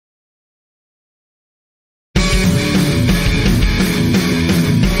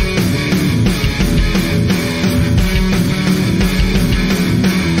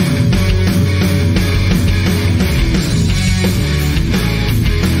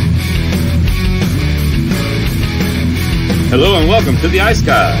Hello and welcome to the Ice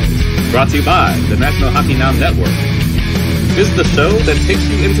Guys, brought to you by the National Hockey Now Network. This is the show that takes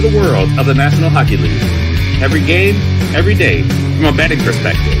you into the world of the National Hockey League. Every game, every day, from a betting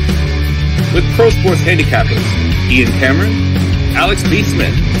perspective. With pro sports handicappers, Ian Cameron, Alex B.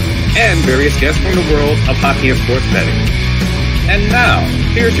 Smith, and various guests from the world of hockey and sports betting. And now,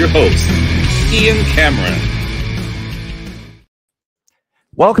 here's your host, Ian Cameron.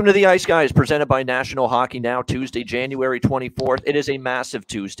 Welcome to the Ice Guys, presented by National Hockey Now, Tuesday, January 24th. It is a massive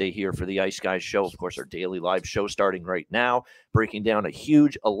Tuesday here for the Ice Guys show. Of course, our daily live show starting right now, breaking down a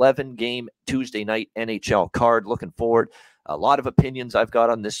huge 11-game Tuesday night NHL card. Looking forward. A lot of opinions I've got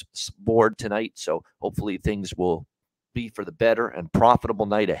on this board tonight, so hopefully things will be for the better and profitable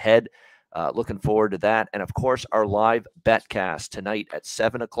night ahead. Looking forward to that. And, of course, our live betcast tonight at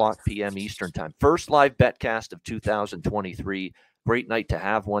 7 o'clock p.m. Eastern Time. First live betcast of 2023. Great night to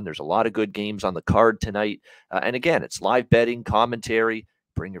have one. There's a lot of good games on the card tonight. And again, it's live betting, commentary.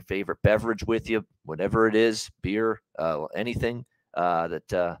 Bring your favorite beverage with you, whatever it is, beer, anything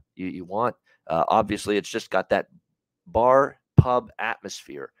that you want. Obviously, it's just got that bar pub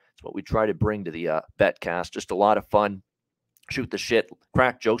atmosphere. It's what we try to bring to the betcast. Just a lot of fun. Shoot the shit,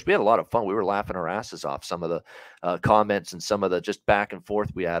 crack jokes. We had a lot of fun. We were laughing our asses off. Some of the comments and some of the just back and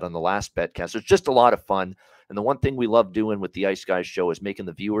forth we had on the last betcast. It's just a lot of fun. And the one thing we love doing with the Ice Guys show is making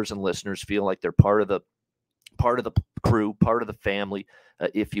the viewers and listeners feel like they're part of the crew, part of the family,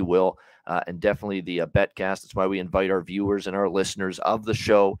 if you will. And definitely the betcast. That's why we invite our viewers and our listeners of the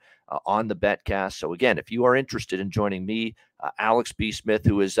show on the betcast. So again, if you are interested in joining me, Alex B. Smith,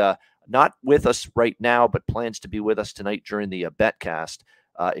 who is not with us right now, but plans to be with us tonight during the betcast.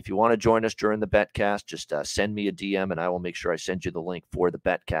 If you want to join us during the betcast, just send me a DM and I will make sure I send you the link for the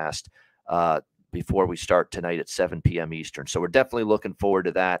betcast before we start tonight at 7 p.m. Eastern. So we're definitely looking forward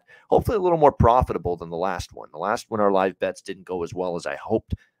to that. Hopefully a little more profitable than the last one. The last one, our live bets didn't go as well as I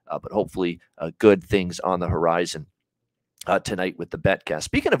hoped, but hopefully good things on the horizon tonight with the betcast.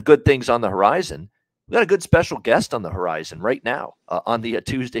 Speaking of good things on the horizon, we got a good special guest on the horizon right now on the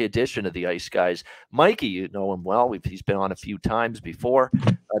Tuesday edition of the Ice Guys. Mikey, you know him well. He's been on a few times before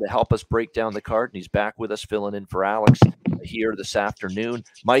to help us break down the card, and he's back with us filling in for Alex here this afternoon.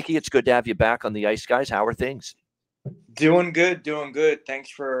 Mikey, it's good to have you back on the Ice Guys. How are things? Doing good. Thanks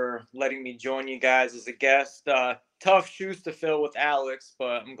for letting me join you guys as a guest. Tough shoes to fill with Alex,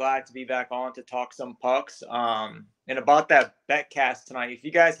 but I'm glad to be back on to talk some pucks. And about that betcast tonight, if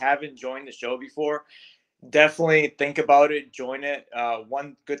you guys haven't joined the show before, definitely think about it, join it.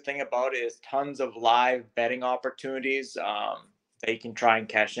 One good thing about it is tons of live betting opportunities that you can try and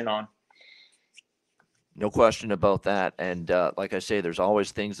cash in on. No question about that. And like I say, there's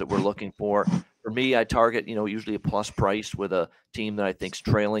always things that we're looking for. For me, I target, usually a plus price with a team that I think's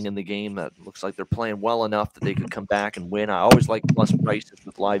trailing in the game that looks like they're playing well enough that they could come back and win. I always like plus prices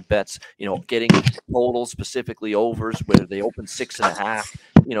with live bets, getting totals, specifically overs, where they open 6.5.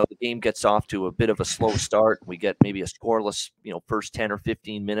 The game gets off to a bit of a slow start. We get maybe a scoreless, first 10 or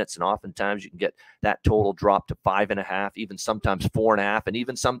 15 minutes. And oftentimes you can get that total drop to 5.5, even sometimes 4.5, and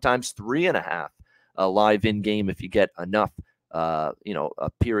even sometimes 3.5 live in game if you get enough. A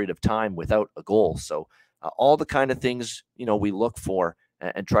period of time without a goal. So all the kind of things, we look for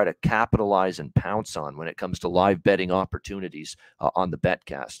and try to capitalize and pounce on when it comes to live betting opportunities on the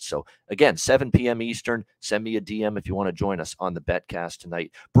betcast. So again, 7 p.m. Eastern, send me a DM if you want to join us on the betcast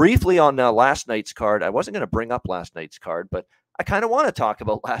tonight. Briefly on last night's card, I wasn't going to bring up last night's card, but I kind of want to talk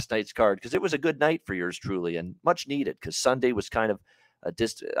about last night's card because it was a good night for yours truly and much needed because Sunday was kind of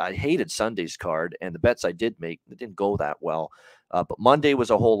I hated Sunday's card, and the bets I did make, it didn't go that well. But Monday was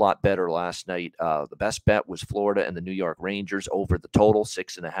a whole lot better last night. The best bet was Florida and the New York Rangers over the total,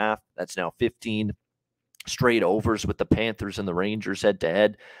 6.5. That's now 15 straight overs with the Panthers and the Rangers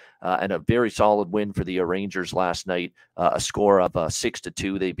head-to-head. And a very solid win for the Rangers last night, a score of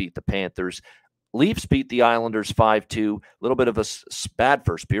 6-2. They beat the Panthers. Leafs beat the Islanders 5-2. A little bit of a bad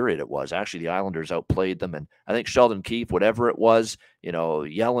first period it was. Actually, the Islanders outplayed them. And I think Sheldon Keefe, whatever it was,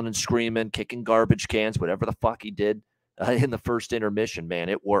 yelling and screaming, kicking garbage cans, whatever the fuck he did in the first intermission, man,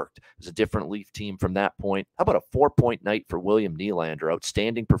 it worked. It was a different Leaf team from that point. How about a 4-point night for William Nylander?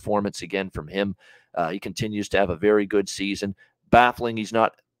 Outstanding performance again from him. He continues to have a very good season. Baffling he's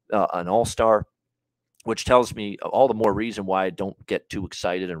not an all-star, which tells me all the more reason why I don't get too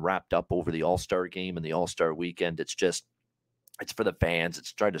excited and wrapped up over the All-Star game and the All-Star weekend. It's for the fans.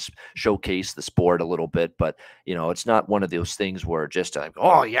 It's trying to showcase the sport a little bit, but it's not one of those things where just like,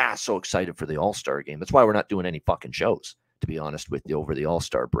 oh yeah, so excited for the All-Star game. That's why we're not doing any fucking shows, to be honest with you, over the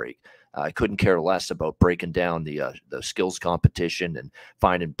All-Star break. I couldn't care less about breaking down the skills competition and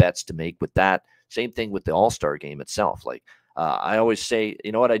finding bets to make with that. Same thing with the All-Star game itself. Like, I always say,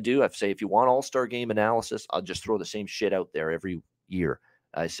 you know what I do? I say, if you want all-star game analysis, I'll just throw the same shit out there every year.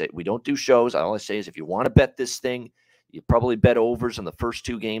 I say, we don't do shows. All I say is, if you want to bet this thing, you probably bet overs in the first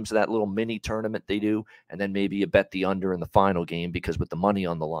 2 games of that little mini tournament they do, and then maybe you bet the under in the final game, because with the money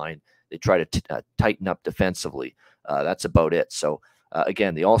on the line, they try to tighten up defensively. That's about it. So,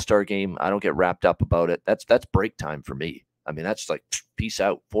 again, the all-star game, I don't get wrapped up about it. That's break time for me. I mean, that's like, peace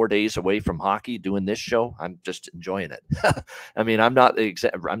out. 4 days away from hockey, doing this show. I'm just enjoying it. I mean, I'm not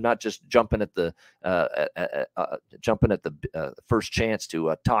just jumping at the first chance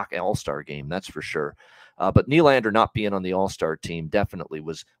to talk All-Star game. That's for sure. But Nylander not being on the All-Star team definitely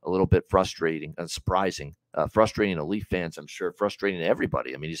was a little bit frustrating and surprising. Frustrating to Leaf fans, I'm sure. Frustrating to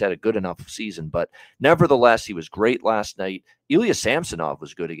everybody. I mean, he's had a good enough season, but nevertheless, he was great last night. Ilya Samsonov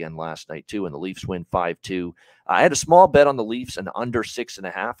was good again last night, too, and the Leafs win 5-2. I had a small bet on the Leafs, an under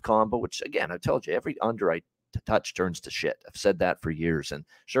 6.5 combo, which, again, I told you, every under I touch turns to shit. I've said that for years. And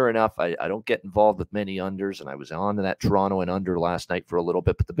sure enough, I don't get involved with many unders, and I was on that Toronto and under last night for a little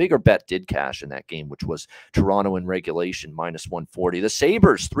bit, but the bigger bet did cash in that game, which was Toronto in regulation, -140. The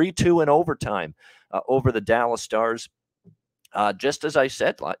Sabres, 3-2 in overtime over the Dallas Stars. Just as I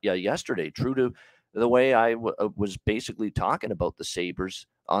said yesterday, true to the way I was basically talking about the Sabres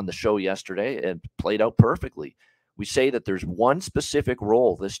on the show yesterday, and played out perfectly. We say that there's one specific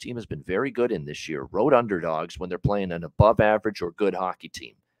role this team has been very good in this year: road underdogs when they're playing an above average or good hockey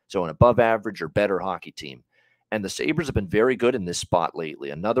team. So an above average or better hockey team. And the Sabres have been very good in this spot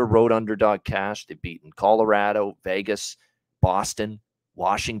lately. Another road underdog cash. They've beaten Colorado, Vegas, Boston,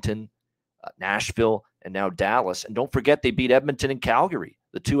 Washington, Nashville, and now Dallas. And don't forget, they beat Edmonton and Calgary,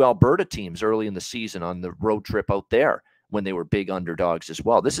 the 2 Alberta teams, early in the season on the road trip out there, when they were big underdogs as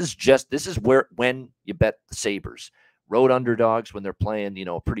well. This is when you bet the Sabres. Road underdogs when they're playing,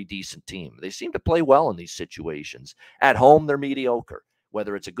 a pretty decent team. They seem to play well in these situations. At home, they're mediocre.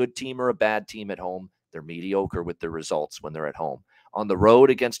 Whether it's a good team or a bad team at home, they're mediocre with their results when they're at home. On the road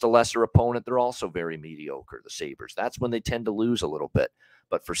against a lesser opponent, they're also very mediocre, the Sabres. That's when they tend to lose a little bit.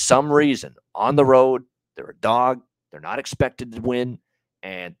 But for some reason, on the road, they're a dog. They're not expected to win,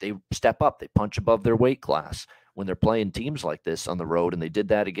 and they step up. They punch above their weight class when they're playing teams like this on the road, and they did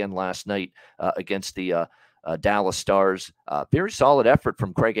that again last night against the Dallas Stars. Very solid effort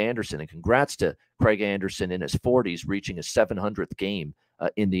from Craig Anderson, and congrats to Craig Anderson in his 40s, reaching his 700th game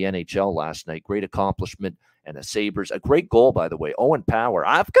in the NHL last night. Great accomplishment, and the Sabres, a great goal, by the way. Owen Power,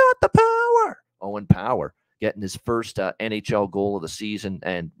 I've got the power. Owen Power getting his first NHL goal of the season,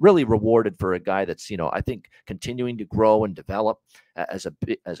 and really rewarded for a guy that's, I think, continuing to grow and develop as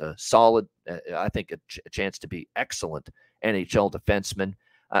a solid, I think, a chance to be excellent NHL defenseman.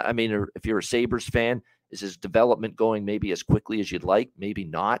 I mean, if you're a Sabres fan, is his development going maybe as quickly as you'd like? Maybe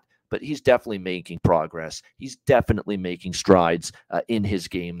not, but he's definitely making progress. He's definitely making strides in his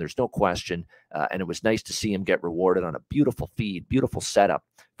game. There's no question. And it was nice to see him get rewarded on a beautiful feed, beautiful setup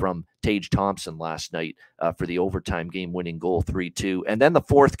from Tage Thompson last night for the overtime game-winning goal, 3-2. And then the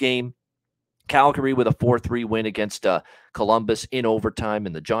fourth game, Calgary with a 4-3 win against Columbus in overtime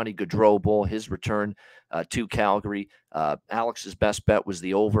in the Johnny Gaudreau Bowl, his return to Calgary. Alex's best bet was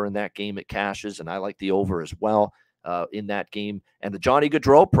the over in that game at cashes, and I like the over as well in that game. And the Johnny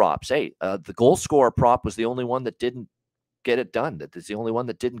Gaudreau props, the goal scorer prop was the only one that didn't get it done. That is the only one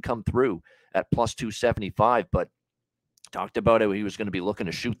that didn't come through at +275, but talked about it. He was going to be looking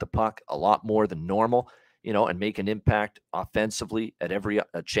to shoot the puck a lot more than normal, and make an impact offensively at every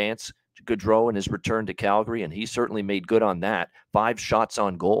chance. Gaudreau in his return to Calgary, and he certainly made good on that. 5 shots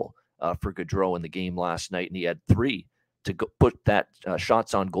on goal for Gaudreau in the game last night, and he had 3 to put that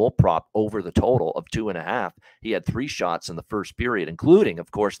shots on goal prop over the total of 2.5. He had 3 shots in the first period, including, of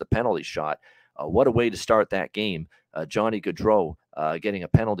course, the penalty shot. What a way to start that game. Johnny Gaudreau getting a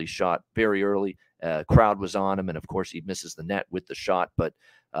penalty shot very early. Crowd was on him, and of course he misses the net with the shot. But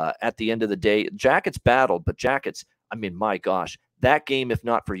at the end of the day, Jackets battled, but Jackets, I mean, my gosh, that game, if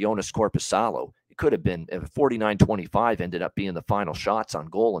not for Jonas Korpisalo, it could have been 49-25 ended up being the final shots on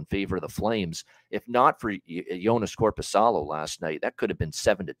goal in favor of the Flames. If not for Jonas Korpisalo last night, that could have been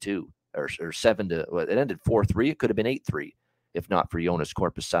 7-2 or 7-. It ended 4-3. It could have been 8-3 if not for Jonas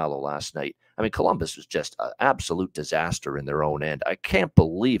Korpisalo last night. I mean, Columbus was just an absolute disaster in their own end. I can't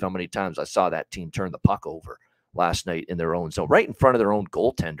believe how many times I saw that team turn the puck over last night in their own zone, right in front of their own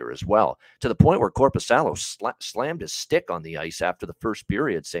goaltender as well, to the point where Korpisalo slammed his stick on the ice after the first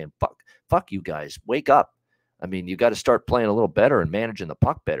period saying, fuck you guys, wake up. I mean, you got to start playing a little better and managing the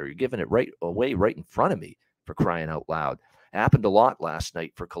puck better. You're giving it right away right in front of me, for crying out loud. happened a lot last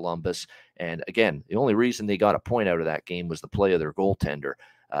night for Columbus. And again, the only reason they got a point out of that game was the play of their goaltender.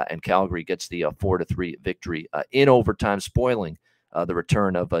 And Calgary gets the 4-3 victory in overtime, spoiling the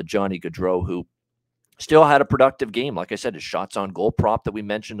return of Johnny Gaudreau, who still had a productive game. Like I said, his shots on goal prop that we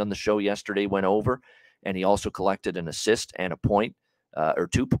mentioned on the show yesterday went over, and he also collected an assist and a point, or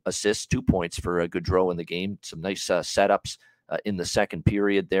 2 assists, 2 points for Gaudreau in the game. Some nice setups in the second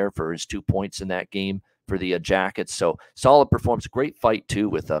period there for his 2 points in that game for the Jackets. So solid performance. Great fight, too,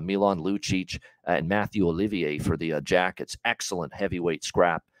 with Milan Lucic and Matthew Olivier for the Jackets. Excellent heavyweight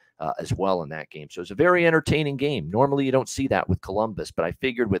scrap as well in that game. So it's a very entertaining game. Normally you don't see that with Columbus, but I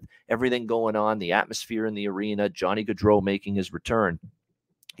figured with everything going on, the atmosphere in the arena, Johnny Gaudreau making his return,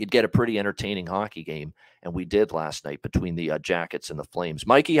 you'd get a pretty entertaining hockey game, and we did last night between the Jackets and the Flames.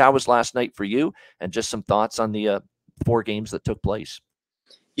 Mikey, how was last night for you? And just some thoughts on the 4 games that took place.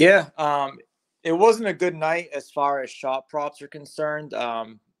 Yeah, it wasn't a good night as far as shot props are concerned.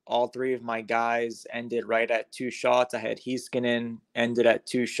 All 3 of my guys ended right at 2 shots. I had Heiskanen ended at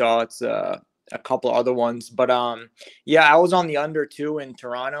 2 shots, a couple other ones. But yeah, I was on the under 2 in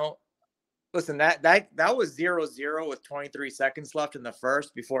Toronto. Listen, that was 0-0 with 23 seconds left in the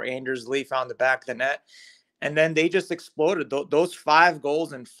first before Anders Lee found the back of the net. And then they just exploded. Those 5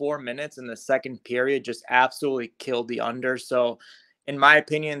 goals in 4 minutes in the second period just absolutely killed the under. So in my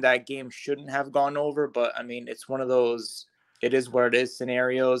opinion, that game shouldn't have gone over. But, I mean, it's one of those it is what it is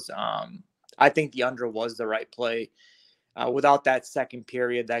scenarios. I think the under was the right play. Without that second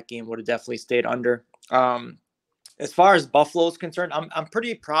period, that game would have definitely stayed under. As far as Buffalo is concerned, I'm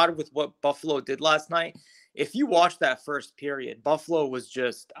pretty proud with what Buffalo did last night. If you watch that first period, Buffalo was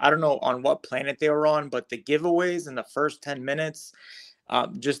just, I don't know on what planet they were on, but the giveaways in the first 10 minutes,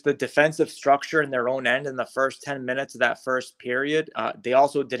 just the defensive structure in their own end in the first 10 minutes of that first period. They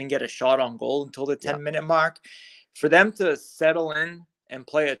also didn't get a shot on goal until the 10-minute mark. For them to settle in and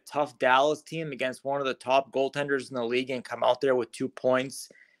play a tough Dallas team against one of the top goaltenders in the league and come out there with 2 points,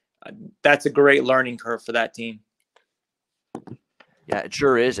 that's a great learning curve for that team. Yeah, it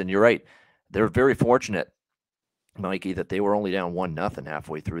sure is. And you're right. They're very fortunate, Mikey, that they were only down 1-0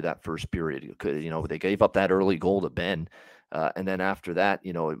 halfway through that first period. They gave up that early goal to Ben. And then after that,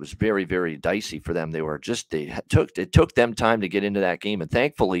 it was very, very dicey for them. It took them time to get into that game. And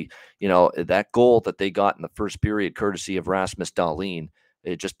thankfully, that goal that they got in the first period, courtesy of Rasmus Dahlin,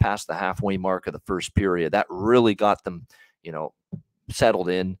 it just passed the halfway mark of the first period. That really got them, settled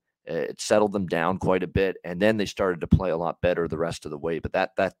in. It settled them down quite a bit. And then they started to play a lot better the rest of the way. But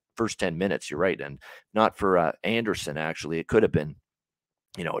that first 10 minutes, you're right. And not for Anderson, actually, it could have been,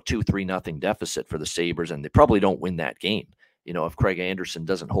 a 2-3-0 deficit for the Sabres. And they probably don't win that game. If Craig Anderson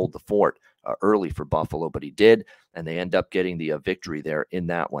doesn't hold the fort early for Buffalo, but he did, and they end up getting the victory there in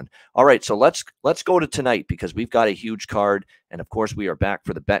that one. All right, so let's go to tonight because we've got a huge card, and of course we are back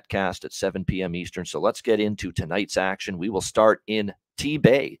for the Betcast at 7 p.m. Eastern. So let's get into tonight's action. We will start in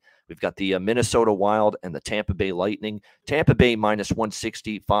T-Bay. We've got the Minnesota Wild and the Tampa Bay Lightning. Tampa Bay minus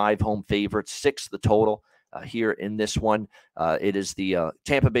 165, home favorites, 6 the total here in this one. It is the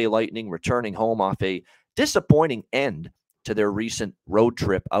Tampa Bay Lightning returning home off a disappointing end to their recent road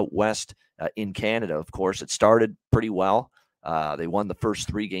trip out west in Canada. Of course, it started pretty well. They won the first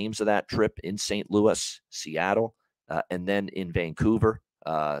 3 games of that trip in St. Louis, Seattle, and then in Vancouver.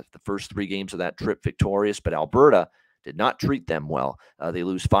 The first 3 games of that trip victorious, but Alberta did not treat them well. They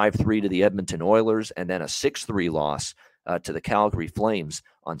lose 5-3 to the Edmonton Oilers and then a 6-3 loss to the Calgary Flames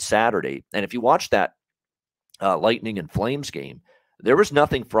on Saturday. And if you watch that Lightning and Flames game, there was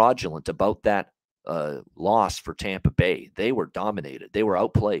nothing fraudulent about that loss for Tampa Bay. They were dominated. They were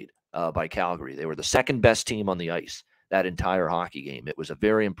outplayed by Calgary. They were the second best team on the ice that entire hockey game. It was a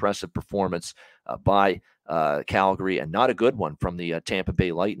very impressive performance by Calgary and not a good one from the Tampa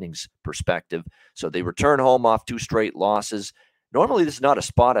Bay Lightning's perspective. So they return home off 2 straight losses. Normally, this is not a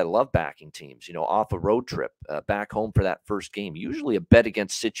spot I love backing teams, off a road trip back home for that first game. Usually a bet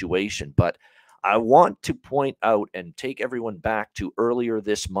against situation, but I want to point out and take everyone back to earlier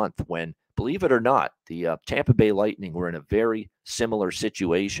this month when, believe it or not, the Tampa Bay Lightning were in a very similar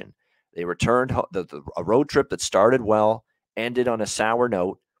situation. They returned a road trip that started well, ended on a sour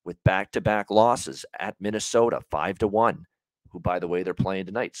note with back-to-back losses at Minnesota, 5-1, who, by the way, they're playing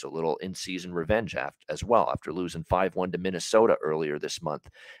tonight. So a little in-season revenge as well after losing 5-1 to Minnesota earlier this month.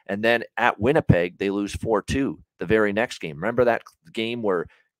 And then at Winnipeg, they lose 4-2 the very next game. Remember that game where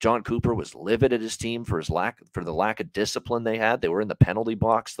John Cooper was livid at his team for the lack of discipline they had? They were in the penalty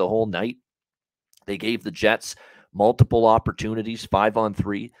box the whole night. They gave the Jets multiple opportunities,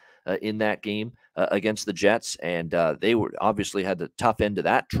 5-on-3 in that game against the Jets, and they were obviously had the tough end of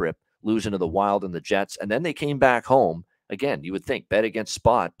that trip, losing to the Wild and the Jets. And then they came back home again, you would think bet against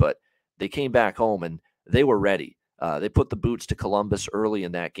spot, but they came back home and they were ready. They put the boots to Columbus early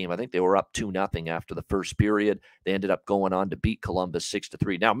in that game. I think they were up 2-0 after the first period. They ended up going on to beat Columbus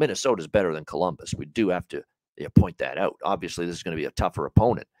 6-3. Now, Minnesota's better than Columbus. We do have to point that out. Obviously, this is going to be a tougher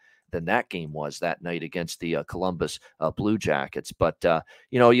opponent than that game was that night against the Columbus Blue Jackets. But,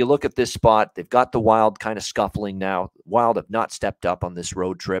 you look at this spot, they've got the Wild kind of scuffling now. Wild have not stepped up on this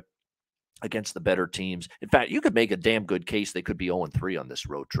road trip against the better teams. In fact, you could make a damn good case they could be 0-3 on this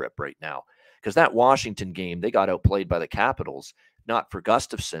road trip right now. Because that Washington game, they got outplayed by the Capitals, not for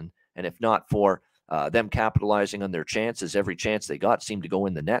Gustafsson, and if not for them capitalizing on their chances, every chance they got seemed to go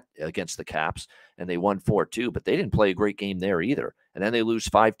in the net against the Caps, and they won 4-2, but they didn't play a great game there either. And then they lose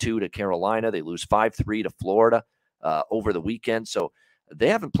 5-2 to Carolina. They lose 5-3 to Florida over the weekend. So they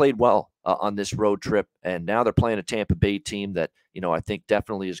haven't played well on this road trip, and now they're playing a Tampa Bay team that, I think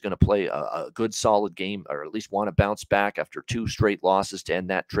definitely is going to play a good, solid game, or at least want to bounce back after 2 straight losses to end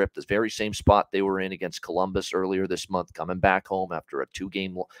that trip. The very same spot they were in against Columbus earlier this month, coming back home after a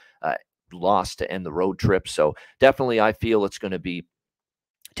 2-game loss to end the road trip. So definitely I feel it's going to be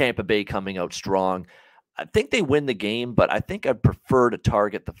Tampa Bay coming out strong. I think they win the game, but I think I'd prefer to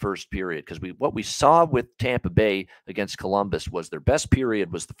target the first period, because what we saw with Tampa Bay against Columbus was their best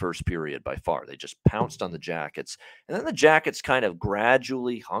period was the first period by far. They just pounced on the Jackets, and then the Jackets kind of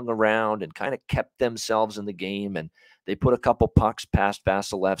gradually hung around and kind of kept themselves in the game, and they put a couple pucks past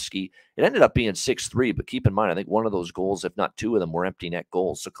Vasilevsky. It ended up being 6-3, but keep in mind, I think one of those goals, if not 2 of them, were empty net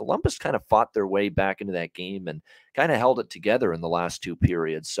goals. So Columbus kind of fought their way back into that game and kind of held it together in the last 2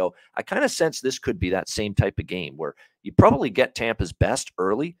 periods. So I kind of sense this could be that same type of game where you probably get Tampa's best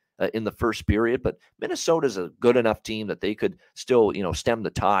early in the first period, but Minnesota's a good enough team that they could still, stem the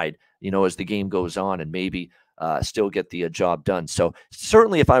tide, as the game goes on, and maybe still get the job done. So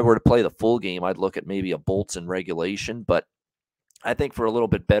certainly if I were to play the full game, I'd look at maybe a Bolts in regulation, but I think for a little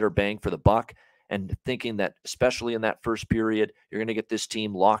bit better bang for the buck, and thinking that especially in that first period, you're going to get this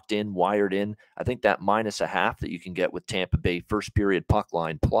team locked in, wired in. I think that -0.5 that you can get with Tampa Bay first period puck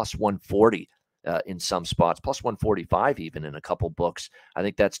line plus 140 in some spots, plus 145 even in a couple books. I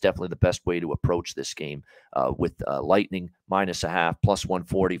think that's definitely the best way to approach this game with Lightning -0.5, plus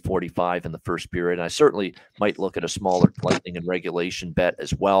 140, 45 in the first period. And I certainly might look at a smaller Lightning and regulation bet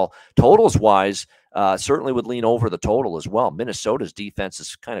as well. Totals wise, certainly would lean over the total as well. Minnesota's defense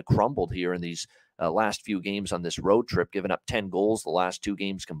has kind of crumbled here in these last few games on this road trip, giving up 10 goals the last 2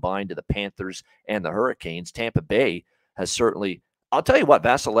 games combined to the Panthers and the Hurricanes. Tampa Bay has certainly, I'll tell you what,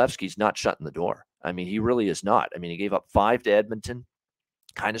 Vasilevsky's not shutting the door. I mean, he really is not. I mean, he gave up 5 to Edmonton,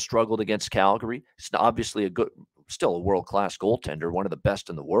 kind of struggled against Calgary. He's obviously still a world-class goaltender, one of the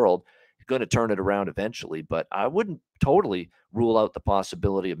best in the world. He's going to turn it around eventually, but I wouldn't totally rule out the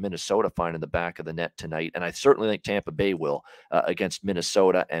possibility of Minnesota finding the back of the net tonight. And I certainly think Tampa Bay will against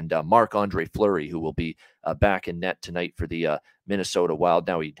Minnesota, and Marc-Andre Fleury, who will be back in net tonight for the Minnesota Wild.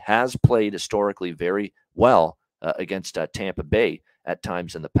 Now, he has played historically very well against Tampa Bay at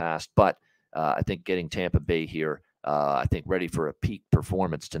times in the past, but I think getting Tampa Bay here, I think ready for a peak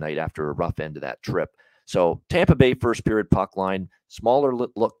performance tonight after a rough end of that trip. So Tampa Bay first period puck line, smaller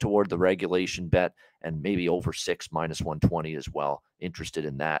look toward the regulation bet, and maybe over 6 -120 as well. Interested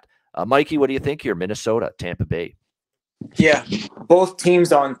in that. Mikey, what do you think here? Minnesota, Tampa Bay. Yeah, both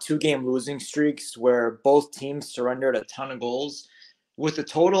teams on 2-game losing streaks where both teams surrendered a ton of goals. With the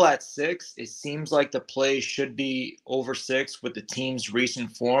total at 6, it seems like the play should be over 6 with the team's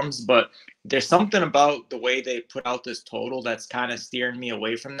recent forms, but there's something about the way they put out this total that's kind of steering me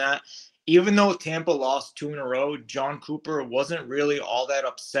away from that. Even though Tampa lost 2 in a row, John Cooper wasn't really all that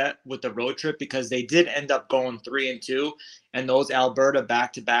upset with the road trip because they did end up going 3-2, and those Alberta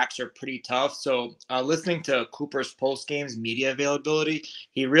back-to-backs are pretty tough. So listening to Cooper's post-games media availability,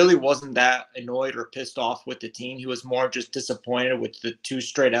 he really wasn't that annoyed or pissed off with the team. He was more just disappointed with the 2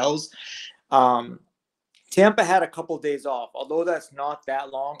 straight L's. Tampa had a couple of days off. Although that's not that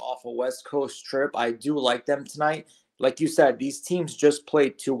long off a West Coast trip, I do like them tonight. Like you said, these teams just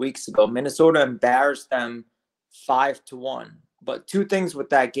played 2 weeks ago. Minnesota embarrassed them 5-1. But 2 things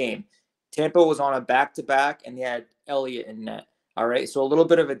with that game. Tampa was on a back-to-back, and they had Elliott in net. All right, so a little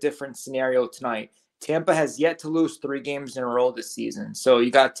bit of a different scenario tonight. Tampa has yet to lose 3 games in a row this season. So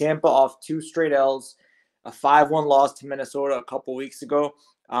you got Tampa off 2 straight L's, a 5-1 loss to Minnesota a couple weeks ago.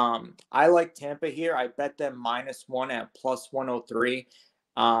 I like Tampa here. I bet them -1 at plus 103.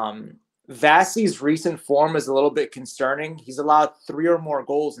 Vasi's recent form is a little bit concerning. He's allowed 3 or more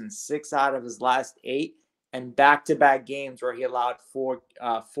goals in 6 out of his last 8, and back-to-back games where he allowed 4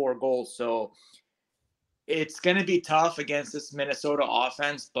 goals. So It's going to be tough against this Minnesota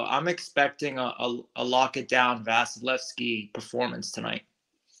offense, but I'm expecting a lock it down Vasilevsky performance tonight.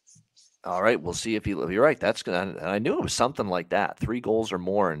 All right, we'll see if you're right. That's gonna. I knew it was something like that. 3 goals or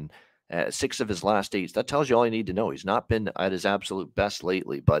more in 6 of his last 8. That tells you all you need to know. He's not been at his absolute best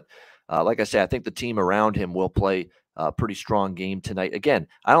lately, but like I said, I think the team around him will play a pretty strong game tonight. Again,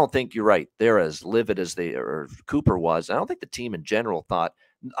 I don't think you're right. They're as livid as Cooper was. I don't think the team in general thought.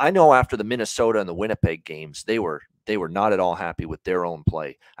 I know after the Minnesota and the Winnipeg games, they were not at all happy with their own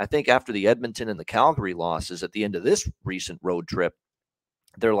play. I think after the Edmonton and the Calgary losses at the end of this recent road trip,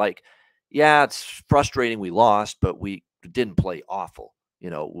 they're like, yeah, it's frustrating we lost, but we didn't play awful.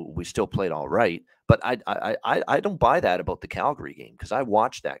 We still played all right. But I don't buy that about the Calgary game, because I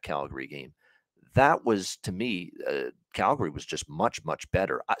watched that Calgary game. That was, to me, Calgary was just much, much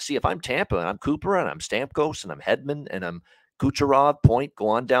better. See, if I'm Tampa and I'm Cooper and I'm Stamkos and I'm Hedman and I'm Kucherov, Point, go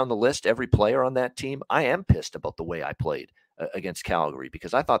on down the list, every player on that team, I am pissed about the way I played against Calgary,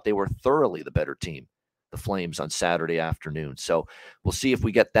 because I thought they were thoroughly the better team, the Flames, on Saturday afternoon. So we'll see if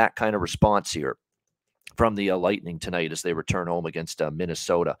we get that kind of response here from the Lightning tonight as they return home against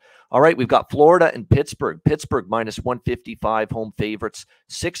Minnesota. All right, we've got Florida and Pittsburgh. Pittsburgh minus 155 home favorites,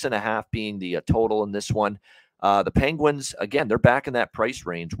 6.5 being the total in this one. The Penguins, again, they're back in that price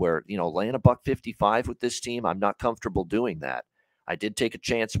range where, laying $1.55 with this team, I'm not comfortable doing that. I did take a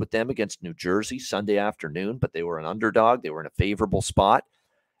chance with them against New Jersey Sunday afternoon, but they were an underdog. They were in a favorable spot,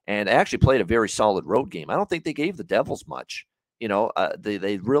 and they actually played a very solid road game. I don't think they gave the Devils much.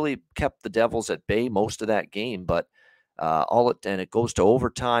 They really kept the Devils at bay most of that game, but and it goes to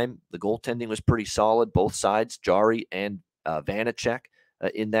overtime. The goaltending was pretty solid, both sides, Jari and Vanacek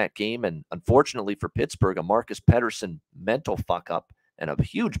in that game. And unfortunately for Pittsburgh, a Marcus Pettersson mental fuck up and a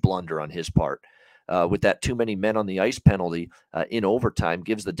huge blunder on his part with that too many men on the ice penalty in overtime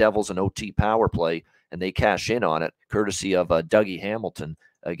gives the Devils an OT power play, and they cash in on it, courtesy of Dougie Hamilton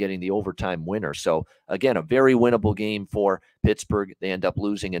getting the overtime winner. So, again, a very winnable game for Pittsburgh. They end up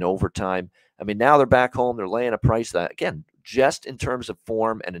losing in overtime. I mean, now they're back home. They're laying a price that, again, just in terms of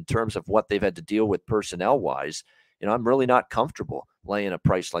form and in terms of what they've had to deal with personnel-wise, I'm really not comfortable laying a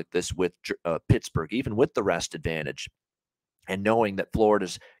price like this with Pittsburgh, even with the rest advantage. And knowing that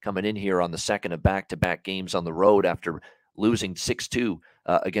Florida's coming in here on the second of back-to-back games on the road after losing 6-2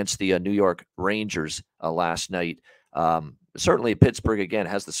 against the New York Rangers last night. Certainly Pittsburgh, again,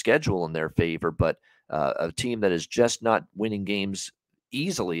 has the schedule in their favor, but a team that is just not winning games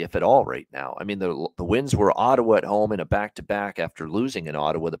easily, if at all, right now. I mean, the wins were Ottawa at home in a back-to-back after losing in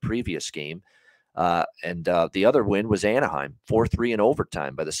Ottawa the previous game. And the other win was Anaheim, 4-3 in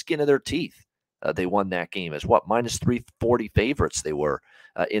overtime by the skin of their teeth. They won that game as minus 340 favorites they were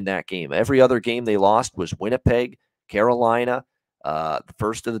in that game. Every other game they lost was Winnipeg, Carolina, the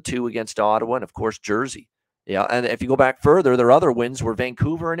first of the 2 against Ottawa, and, of course, Jersey. Yeah, and if you go back further, their other wins were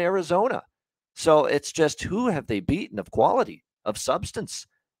Vancouver and Arizona. So it's just, who have they beaten of quality, of substance,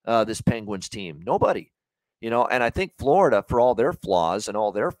 this Penguins team? Nobody. And I think Florida, for all their flaws and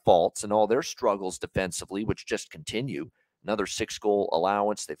all their faults and all their struggles defensively, which just continue, another 6-goal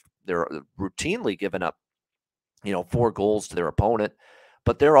allowance. They're routinely given up, 4 goals to their opponent.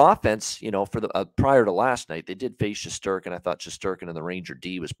 But their offense, for the prior to last night, they did face Shesterkin. I thought Shesterkin and the Ranger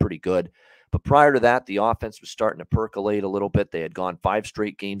D was pretty good. But prior to that, the offense was starting to percolate a little bit. They had gone 5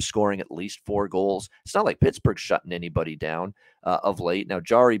 straight games scoring at least 4 goals. It's not like Pittsburgh's shutting anybody down of late. Now,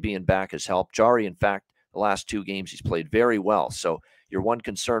 Jari being back has helped. Jari, in fact, the last 2 games, he's played very well. So your one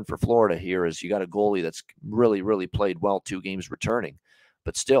concern for Florida here is you got a goalie that's really, really played well 2 games returning.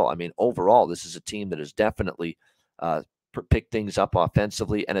 But still, I mean, overall, this is a team that has definitely picked things up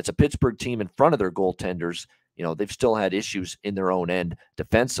offensively. And it's a Pittsburgh team in front of their goaltenders. They've still had issues in their own end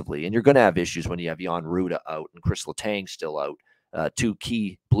defensively. And you're going to have issues when you have Jan Rutta out and Chris Letang still out, 2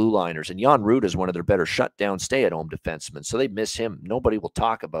 key blue liners. And Jan Rutta is one of their better shutdown, stay-at-home defensemen. So they miss him. Nobody will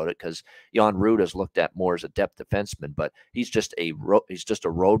talk about it because Jan Rutta is looked at more as a depth defenseman, but he's just a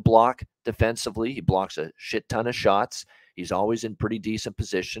roadblock defensively. He blocks a shit ton of shots. He's always in pretty decent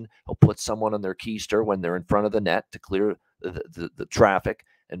position. He'll put someone on their keister when they're in front of the net to clear the traffic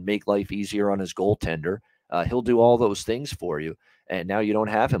and make life easier on his goaltender. He'll do all those things for you. And now you don't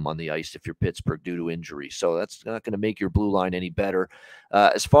have him on the ice if you're Pittsburgh due to injury. So that's not going to make your blue line any better.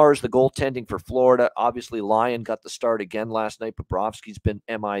 As far as the goaltending for Florida, obviously Lyon got the start again last night. Bobrovsky's been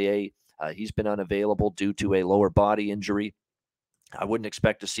MIA. He's been unavailable due to a lower body injury. I wouldn't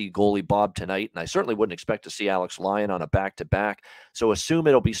expect to see goalie Bob tonight, and I certainly wouldn't expect to see Alex Lyon on a back-to-back. So assume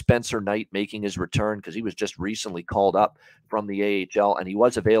it'll be Spencer Knight making his return because he was just recently called up from the AHL, and he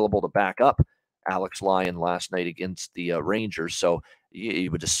was available to back up Alex Lyon last night against the Rangers. So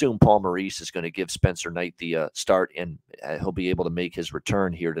you would assume Paul Maurice is going to give Spencer Knight the start, and he'll be able to make his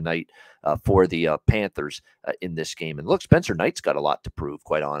return here tonight for the Panthers in this game. And look, Spencer Knight's got a lot to prove,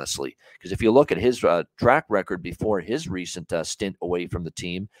 quite honestly, because if you look at his track record before his recent stint away from the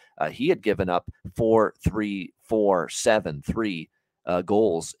team, he had given up 4, 3, 4, 7, 3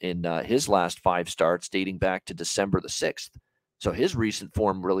 goals in his last 5 starts dating back to December the 6th. So his recent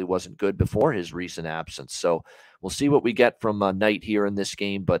form really wasn't good before his recent absence. So we'll see what we get from Knight here in this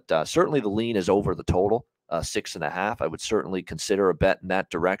game, but certainly the lean is over the total, 6.5. I would certainly consider a bet in that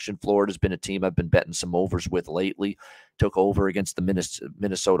direction. Florida's been a team I've been betting some overs with lately. Took over against the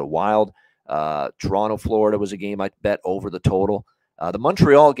Minnesota Wild. Toronto, Florida was a game I bet over the total. The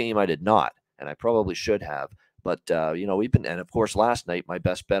Montreal game I did not, and I probably should have. But, we've been, and of course, last night, my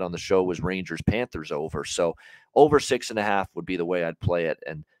best bet on the show was Rangers Panthers over. So over 6.5 would be the way I'd play it.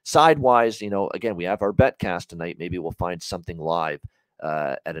 And sidewise, again, we have our bet cast tonight. Maybe we'll find something live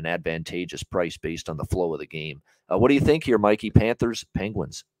at an advantageous price based on the flow of the game. What do you think here, Mikey? Panthers,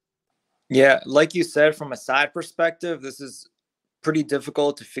 Penguins? Yeah, like you said, from a side perspective, this is pretty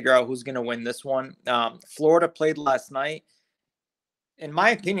difficult to figure out who's going to win this one. Florida played last night. In my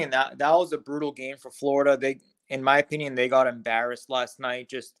opinion, that was a brutal game for Florida. In my opinion, they got embarrassed last night.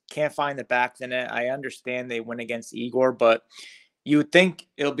 Just can't find the back of the net. I understand they win against Igor, but you would think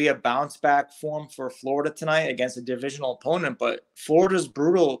it'll be a bounce back form for Florida tonight against a divisional opponent. But Florida's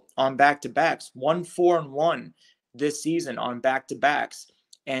brutal on back-to-backs, 1-4-1 this season on back-to-backs.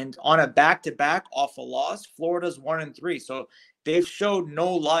 And on a back-to-back off a loss, Florida's 1-3. So they've showed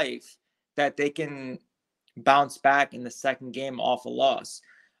no life that they can bounce back in the second game off a loss.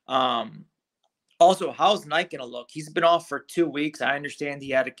 Also, how's Knight going to look? He's been off for 2 weeks. I understand he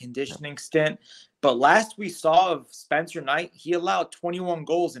had a conditioning stint. But last we saw of Spencer Knight, he allowed 21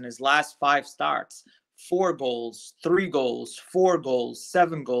 goals in his last 5 starts. 4 goals, 3 goals, 4 goals,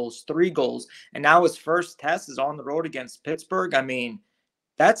 7 goals, 3 goals. And now his first test is on the road against Pittsburgh. I mean,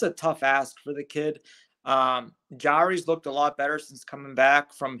 that's a tough ask for the kid. Jari's looked a lot better since coming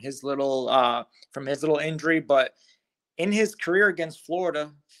back from his little injury, but in his career against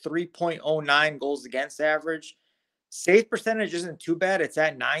Florida, 3.09 goals against average. Save percentage isn't too bad. It's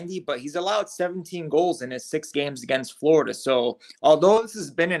at 90, but he's allowed 17 goals in his 6 games against Florida. So although this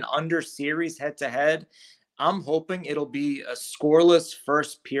has been an under series head-to-head, I'm hoping it'll be a scoreless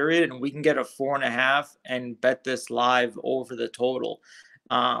first period and we can get a 4.5 and bet this live over the total.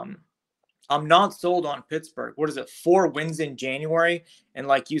 I'm not sold on Pittsburgh. What is it? 4 wins in January. And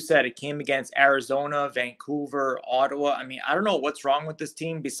like you said, it came against Arizona, Vancouver, Ottawa. I mean, I don't know what's wrong with this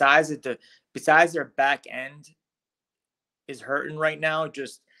team besides their back end is hurting right now.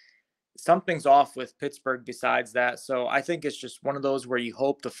 Just something's off with Pittsburgh besides that. So I think it's just one of those where you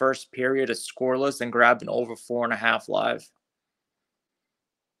hope the first period is scoreless and grab an over 4.5 live.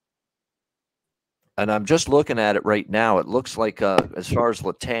 And I'm just looking at it right now. It looks like, as far as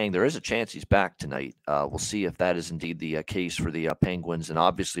Letang, there is a chance he's back tonight. We'll see if that is indeed the case for the Penguins. And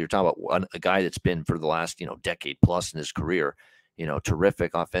obviously, you're talking about a guy that's been for the last decade plus in his career.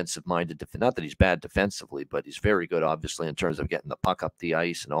 Terrific offensive-minded. Not that he's bad defensively, but he's very good, obviously, in terms of getting the puck up the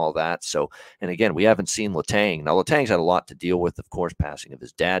ice and all that. So, and again, we haven't seen Letang. Now, Letang's had a lot to deal with, of course, passing of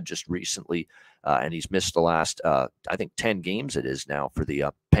his dad just recently, and he's missed the last, I think, 10 games it is now for the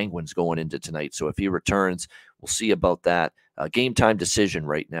Penguins going into tonight. So if he returns, we'll see about that. Game time decision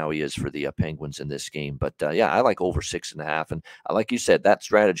right now he is for the Penguins in this game. But, yeah, I like over 6.5. And like you said, that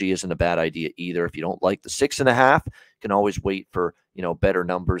strategy isn't a bad idea either. If you don't like the 6.5, you can always wait for, better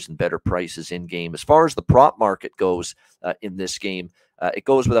numbers and better prices in game. As far as the prop market goes in this game, it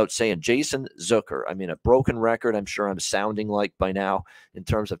goes without saying, Jason Zucker. I mean, a broken record, I'm sure I'm sounding like by now in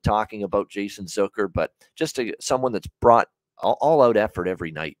terms of talking about Jason Zucker, but just someone that's brought all-out effort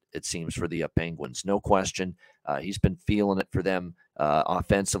every night, it seems, for the Penguins. No question. He's been feeling it for them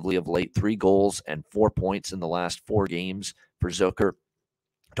offensively of late. 3 goals and 4 points in the last 4 games for Zucker.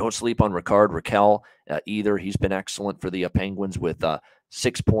 Don't sleep on Rickard Rakell either. He's been excellent for the Penguins with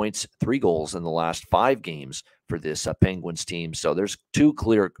 6 points, 3 goals in the last 5 games for this Penguins team. So there's 2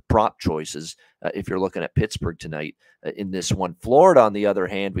 clear prop choices if you're looking at Pittsburgh tonight in this one. Florida, on the other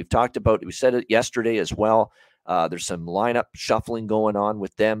hand, we said it yesterday as well. There's some lineup shuffling going on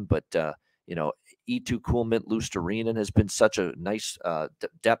with them, but Eetu Kulmint-Luostarinen has been such a nice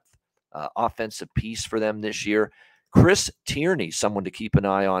depth offensive piece for them this year. Chris Tierney, someone to keep an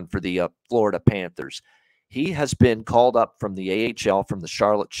eye on for the Florida Panthers. He has been called up from the AHL from the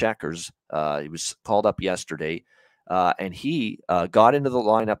Charlotte Checkers. He was called up yesterday, and he got into the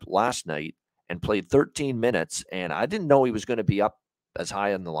lineup last night and played 13 minutes, and I didn't know he was going to be up as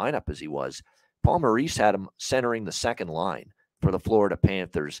high in the lineup as he was. Paul Maurice had him centering the second line for the Florida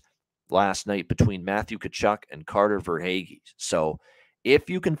Panthers last night between Matthew Tkachuk and Carter Verhaeghe. So if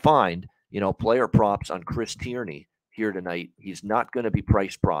you can find, player props on Chris Tierney here tonight, he's not going to be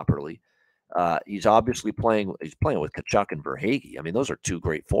priced properly. He's obviously playing with Tkachuk and Verhaeghe. I mean, those are two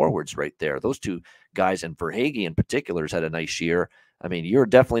great forwards right there. Those two guys, and Verhaeghe in particular has had a nice year. I mean, you're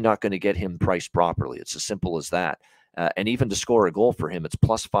definitely not going to get him priced properly. It's as simple as that. And even to score a goal for him, it's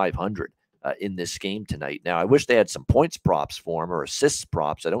plus 500 in this game tonight. Now, I wish they had some points props for him or assists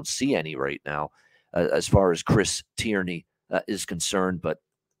props. I don't see any right now as far as Chris Tierney is concerned, but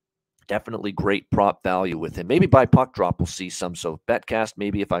definitely great prop value with him. Maybe by puck drop we'll see some. So Betcast,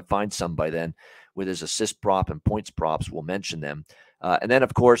 maybe if I find some by then with his assist prop and points props, we'll mention them. And then,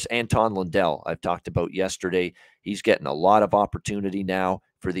 of course, Anton Lundell, I've talked about yesterday. He's getting a lot of opportunity now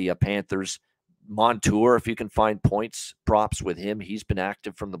for the Panthers. Montour, if you can find points props with him, he's been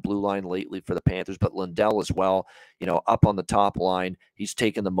active from the blue line lately for the Panthers, but Lundell as well, up on the top line. He's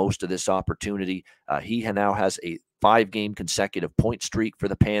taken the most of this opportunity. He now has a 5-game consecutive point streak for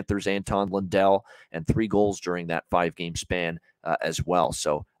the Panthers, Anton Lundell, and 3 goals during that 5-game span as well.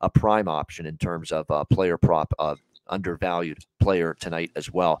 So a prime option in terms of player prop, undervalued player tonight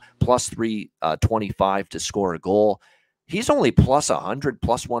as well. Plus 325 to score a goal. He's only plus 100,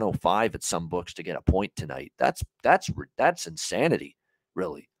 plus 105 at some books to get a point tonight. That's insanity,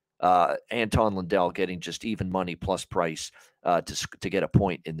 really. Anton Lundell getting just even money plus price to get a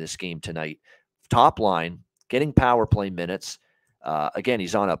point in this game tonight. Top line, getting power play minutes. Again,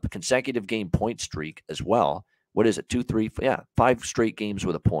 he's on a consecutive game point streak as well. What is it? 2, 3, 5 straight games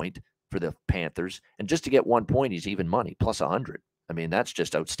with a point for the Panthers. And just to get 1 point, he's even money, plus 100. I mean, that's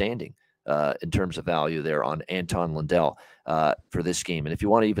just outstanding in terms of value there on Anton Lundell for this game. And if you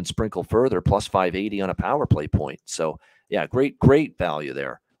want to even sprinkle further, plus 580 on a power play point. So, yeah, great value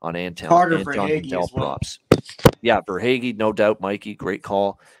there on Anton Lundell props. Yeah, Verhaeghe, no doubt, Mikey, great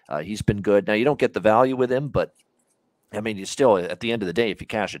call. He's been good. Now, you don't get the value with him, but, I mean, you still, at the end of the day, if you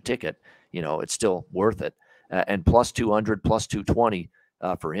cash a ticket, it's still worth it. And plus 200, plus 220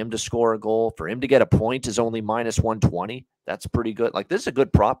 for him to score a goal, for him to get a point is only minus 120. That's pretty good. Like, this is a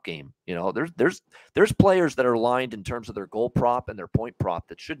good prop game. There's players that are lined in terms of their goal prop and their point prop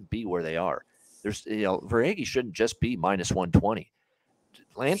that shouldn't be where they are. Verhaeghe shouldn't just be minus 120.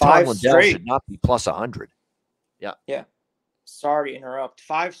 Anton Lundell should not be plus 100. Yeah. Yeah. Sorry to interrupt.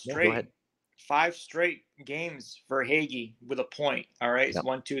 5 straight. Go ahead. 5 straight games for Hagee with a point. All right. Yep.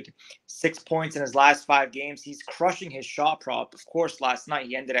 1, 2, 3, 6 points in his last 5 games. He's crushing his shot prop. Of course, last night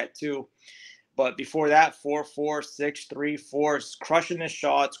he ended at 2. But before that, 4, 4, 6, 3, 4, crushing his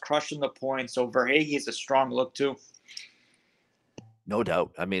shots, crushing the points. So Verhaeghe is a strong look too. No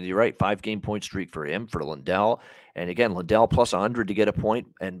doubt. I mean, you're right. 5-game point streak for him, for Lundell. And again, Lundell plus 100 to get a point,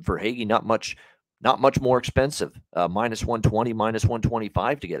 and Verhaeghe not much more expensive. Minus 120, minus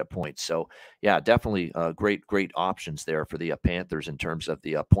 125 to get a point. So yeah, definitely great options there for the Panthers in terms of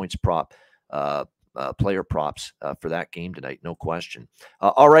the points prop, player props for that game tonight. No question.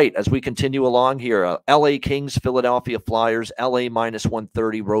 All right, as we continue along here, LA Kings, Philadelphia Flyers, LA minus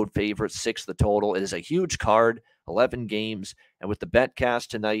 130, road favorite, 6 the total. It is a huge card, 11 games. And with the Betcast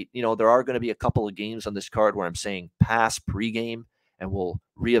tonight, there are going to be a couple of games on this card where I'm saying pass pregame, and we'll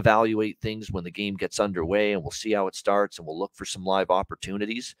reevaluate things when the game gets underway, and we'll see how it starts, and we'll look for some live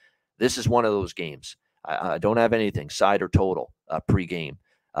opportunities. This is one of those games. I don't have anything, side or total, pregame.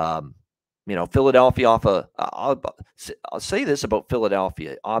 Philadelphia I'll say this about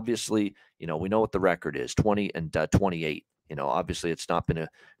Philadelphia. Obviously, we know what the record is, 20 and 28. Obviously it's not been a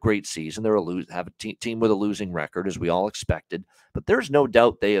great season. They're have a team with a losing record, as we all expected. But there's no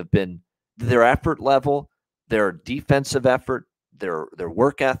doubt they have been, their effort level, their defensive effort, their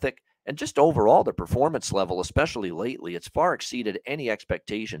work ethic, and just overall their performance level, especially lately, it's far exceeded any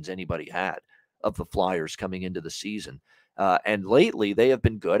expectations anybody had of the Flyers coming into the season. And lately, they have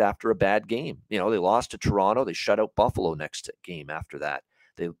been good after a bad game. They lost to Toronto. They shut out Buffalo next game after that.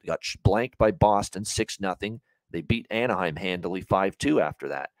 They got blanked by Boston 6-0. They beat Anaheim handily 5-2 after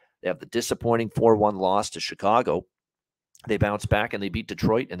that. They have the disappointing 4-1 loss to Chicago. They bounce back and they beat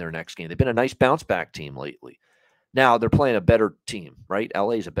Detroit in their next game. They've been a nice bounce back team lately. Now they're playing a better team, right?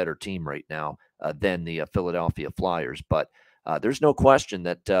 LA is a better team right now than the Philadelphia Flyers. But there's no question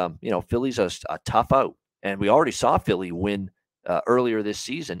that, Philly's a tough out. And we already saw Philly win earlier this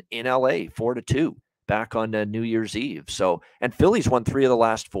season in LA, 4-2, back on New Year's Eve. So, and Philly's won 3 of the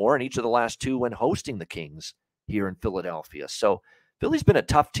last 4, and each of the last 2 when hosting the Kings here in Philadelphia. So Philly's been a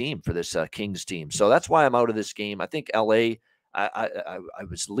tough team for this Kings team. So that's why I'm out of this game. I think LA, I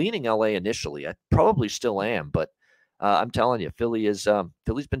was leaning LA initially. I probably still am, but I'm telling you, Philly's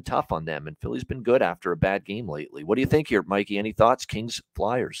been tough on them, and Philly's been good after a bad game lately. What do you think here, Mikey? Any thoughts? Kings,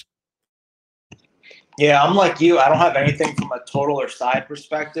 Flyers. Yeah, I'm like you. I don't have anything from a total or side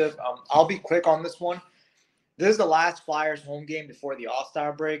perspective. I'll be quick on this one. This is the last Flyers home game before the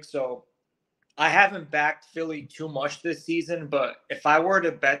All-Star break, so I haven't backed Philly too much this season, but if I were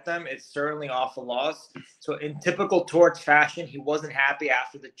to bet them, it's certainly off a loss. So in typical Torch fashion, he wasn't happy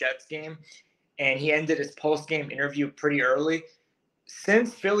after the Jets game, and he ended his post-game interview pretty early.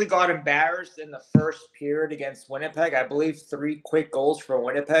 Since Philly got embarrassed in the first period against Winnipeg, I believe 3 quick goals for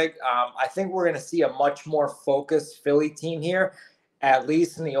Winnipeg. I think we're going to see a much more focused Philly team here, at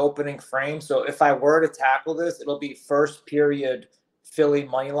least in the opening frame. So if I were to tackle this, it'll be first period Philly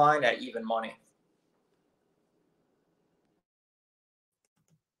money line at even money.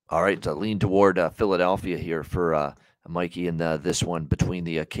 All right, lean toward Philadelphia here for Mikey in this one between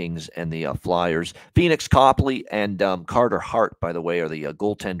the Kings and the Flyers. Phoenix Copley and Carter Hart, by the way, are the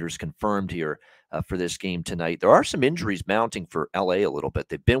goaltenders confirmed here for this game tonight. There are some injuries mounting for LA a little bit.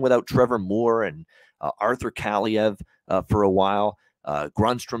 They've been without Trevor Moore and Arthur Kaliev for a while.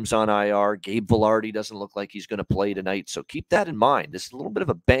 Grunstrom's on IR. Gabe Velarde doesn't look like he's going to play tonight. So keep that in mind. This is a little bit of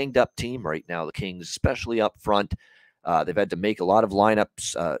a banged up team right now, the Kings, especially up front. They've had to make a lot of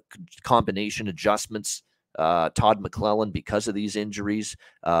lineups, combination adjustments. Todd McClellan, because of these injuries,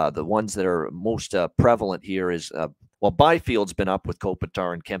 the ones that are most prevalent here is, Byfield's been up with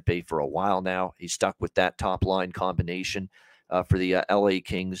Kopitar and Kempe for a while now. He's stuck with that top line combination for the LA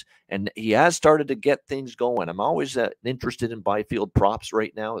Kings, and he has started to get things going. I'm always interested in Byfield props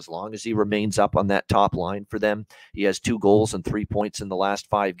right now, as long as he remains up on that top line for them. He has 2 goals and 3 points in the last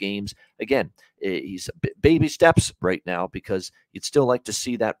 5 games. Again, he's baby steps right now, because you'd still like to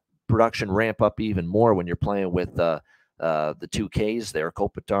see that production ramp up even more when you're playing with the 2 Ks there,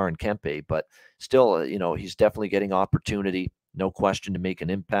 Kopitar and Kempe. But still, he's definitely getting opportunity, no question, to make an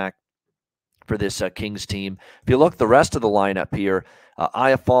impact for this Kings team. If you look the rest of the lineup here,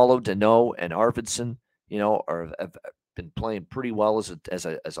 Iafallo, Danault, and Arvidsson, have been playing pretty well as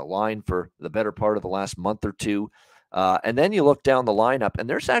a line for the better part of the last month or two. And then you look down the lineup, and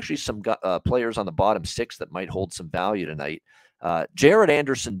there's actually some players on the bottom 6 that might hold some value tonight. Jared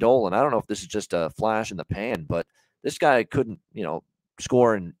Anderson-Dolan, I don't know if this is just a flash in the pan, but this guy couldn't,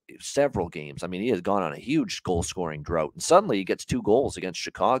 score in several games. I mean, he has gone on a huge goal-scoring drought, and suddenly he gets 2 goals against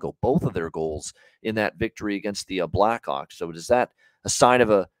Chicago, both of their goals in that victory against the Blackhawks. So is that a sign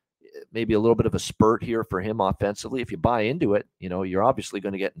of maybe a little bit of a spurt here for him offensively? If you buy into it, you're obviously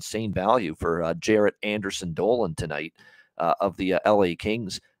going to get insane value for Jared Anderson-Dolan tonight of the LA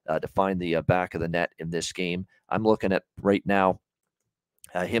Kings to find the back of the net in this game. I'm looking at right now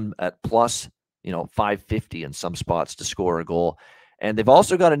him at plus 550 in some spots to score a goal. And they've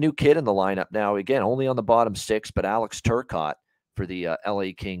also got a new kid in the lineup now, again, only on the bottom 6, but Alex Turcotte for the LA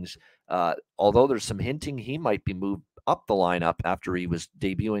Kings. Although there's some hinting he might be moved up the lineup after he was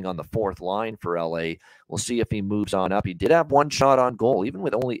debuting on the 4th line for LA. We'll see if he moves on up. He did have 1 shot on goal, even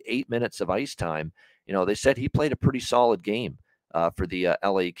with only 8 minutes of ice time. They said he played a pretty solid game for the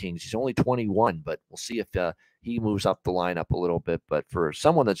LA Kings. He's only 21, but we'll see if he moves up the lineup a little bit. But for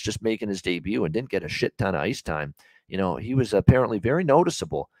someone that's just making his debut and didn't get a shit ton of ice time, he was apparently very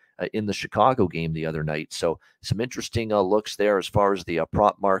noticeable in the Chicago game the other night. So some interesting looks there as far as the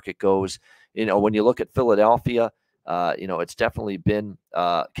prop market goes. When you look at Philadelphia, it's definitely been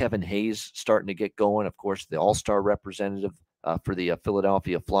Kevin Hayes starting to get going. Of course, the all-star representative for the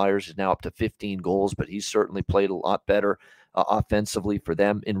Philadelphia Flyers is now up to 15 goals, but he's certainly played a lot better offensively for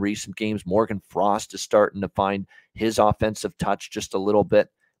them in recent games. Morgan Frost is starting to find his offensive touch just a little bit,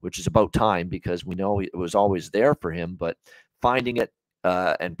 which is about time, because we know it was always there for him, but finding it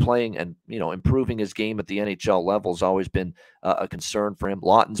and playing and, improving his game at the NHL level has always been a concern for him.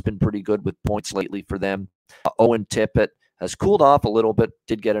 Lawton's been pretty good with points lately for them. Owen Tippett has cooled off a little bit,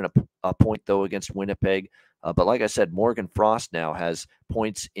 did get a point, though, against Winnipeg. But like I said, Morgan Frost now has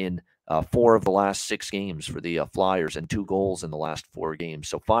points in 4 of the last 6 games for the Flyers and 2 goals in the last 4 games.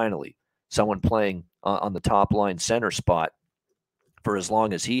 So finally, someone playing on the top line center spot for as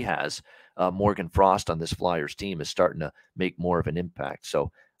long as he has. Morgan Frost on this Flyers team is starting to make more of an impact.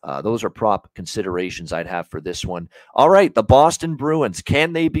 So those are prop considerations I'd have for this one. All right, the Boston Bruins,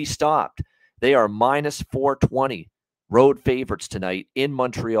 can they be stopped? They are minus 420 road favorites tonight in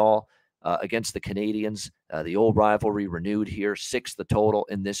Montreal against the Canadiens. The old rivalry renewed here, 6 the total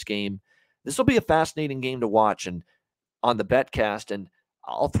in this game. This will be a fascinating game to watch and on the Betcast, and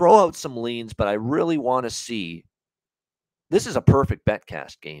I'll throw out some leans, but I really want to see. This is a perfect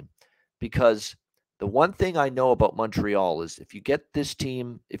Betcast game because The one thing I know about Montreal is if you give this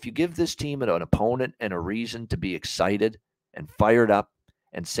team an opponent and a reason to be excited and fired up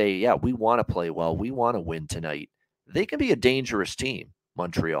and say, yeah, we want to play well, we want to win tonight, they can be a dangerous team,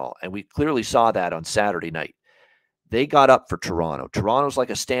 Montreal. And we clearly saw that on Saturday night. They got up for Toronto. Toronto's like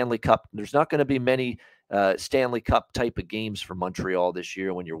a Stanley Cup. There's not going to be many Stanley Cup type of games for Montreal this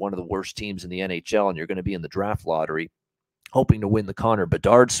year when you're one of the worst teams in the NHL and you're going to be in the draft lottery hoping to win the Connor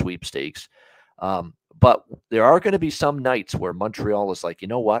Bedard sweepstakes. But there are going to be some nights where Montreal is like, you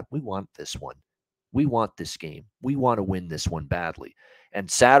know what? We want this one. We want this game. We want to win this one badly. And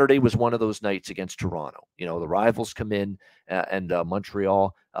Saturday was one of those nights against Toronto. You know, the rivals come in and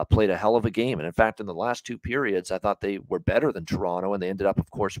Montreal played a hell of a game. And in fact, in the last two periods, I thought they were better than Toronto, and they ended up,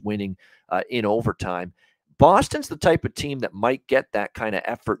 of course, winning in overtime. Boston's the type of team that might get that kind of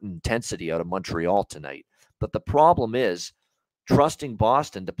effort and intensity out of Montreal tonight. But the problem is trusting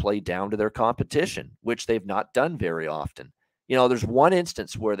Boston to play down to their competition, which they've not done very often. You know, there's one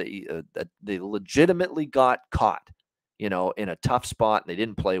instance where they legitimately got caught, you know, in a tough spot, and they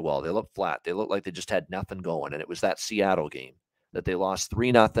didn't play well. They looked flat. They looked like they just had nothing going, and it was that Seattle game that they lost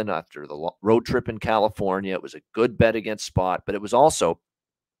 3-0 after the road trip in California. It was a good bet against Spot, but it was also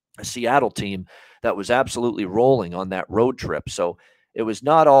a Seattle team that was absolutely rolling on that road trip. So it was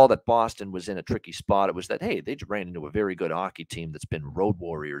not all that Boston was in a tricky spot. It was that, hey, they ran into a very good hockey team that's been road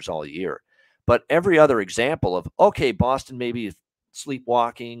warriors all year. But every other example of, okay, Boston maybe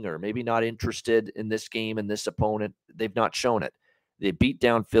sleepwalking or maybe not interested in this game and this opponent, they've not shown it. They beat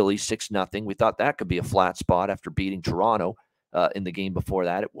down Philly 6-0. We thought that could be a flat spot after beating Toronto in the game before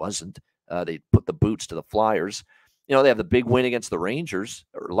that. It wasn't. They put the boots to the Flyers. You know, they have the big win against the Rangers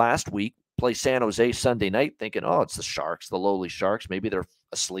last week, play San Jose Sunday night thinking, oh, it's the Sharks, the lowly Sharks. Maybe they're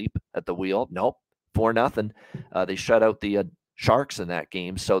asleep at the wheel. Nope, 4-0. They shut out the Sharks in that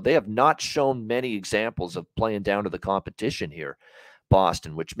game. So they have not shown many examples of playing down to the competition here,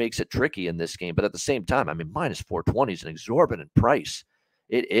 Boston, which makes it tricky in this game. But at the same time, I mean, minus 420 is an exorbitant price.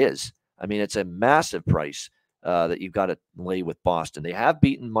 It is. I mean, it's a massive price that you've got to lay with Boston. They have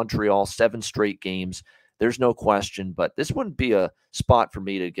beaten Montreal 7 straight games. There's no question, but this wouldn't be a spot for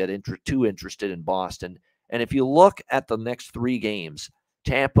me to get too interested in Boston. And if you look at the next 3 games,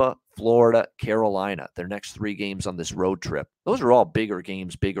 Tampa, Florida, Carolina, their next 3 games on this road trip, those are all bigger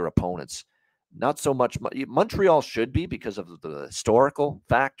games, bigger opponents. Not so much Montreal should be because of the historical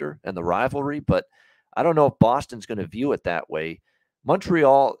factor and the rivalry, but I don't know if Boston's going to view it that way.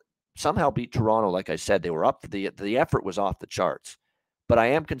 Montreal somehow beat Toronto. Like I said, they were up. The effort was off the charts. But I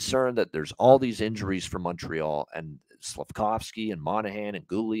am concerned that there's all these injuries for Montreal, and Slavkovsky and Monahan and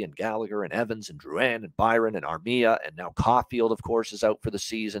Gooley and Gallagher and Evans and Drouin and Byron and Armia, and now Caulfield, of course, is out for the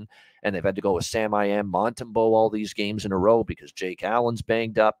season. And they've had to go with Sam I.M., Montembeault all these games in a row because Jake Allen's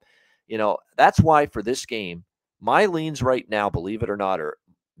banged up. You know, that's why for this game, my leans right now, believe it or not, are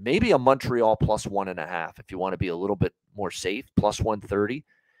maybe a Montreal plus 1.5 if you want to be a little bit more safe, plus 130,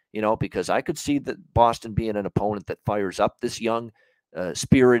 you know, because I could see that Boston being an opponent that fires up this young,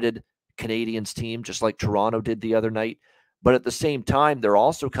 spirited Canadiens team, just like Toronto did the other night. But at the same time, they're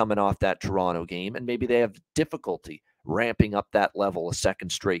also coming off that Toronto game, and maybe they have difficulty ramping up that level a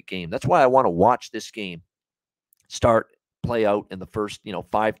second straight game. That's why I want to watch this game play out in the first,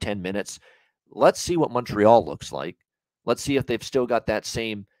 5-10 minutes. Let's see what Montreal looks like. Let's see if they've still got that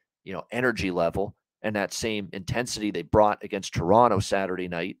same, energy level and that same intensity they brought against Toronto Saturday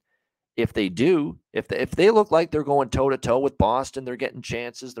night. If they do, if they look like they're going toe-to-toe with Boston, they're getting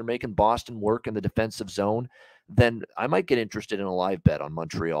chances, they're making Boston work in the defensive zone, then I might get interested in a live bet on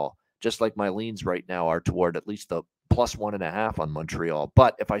Montreal, just like my leans right now are toward at least the plus 1.5 on Montreal.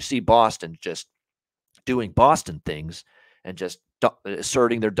 But if I see Boston just doing Boston things and just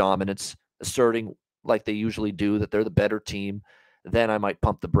asserting their dominance, asserting like they usually do that they're the better team, then I might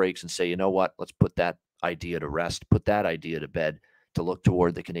pump the brakes and say, you know what, let's put that idea to rest, put that idea to bed, to look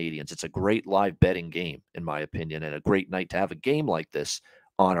toward the Canadiens. It's a great live betting game, in my opinion, and a great night to have a game like this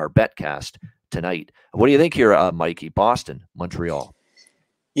on our BetCast tonight. What do you think here, Mikey? Boston, Montreal.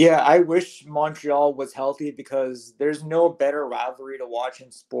 Yeah, I wish Montreal was healthy because there's no better rivalry to watch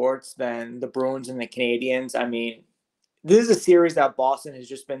in sports than the Bruins and the Canadiens. I mean, this is a series that Boston has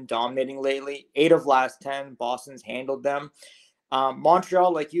just been dominating lately. 8 of last 10, Boston's handled them.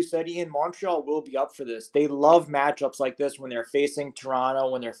 Montreal, like you said, Ian, Montreal will be up for this. They love matchups like this when they're facing Toronto,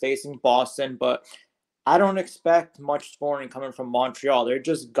 when they're facing Boston, but I don't expect much scoring coming from Montreal. They're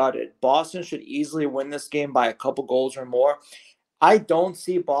just gutted. Boston should easily win this game by a couple goals or more. I don't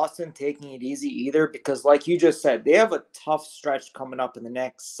see Boston taking it easy either because, like you just said, they have a tough stretch coming up in the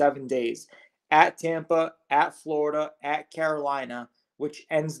next 7 days. At Tampa, at Florida, at Carolina, which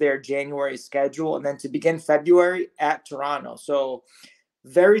ends their January schedule, and then to begin February at Toronto. So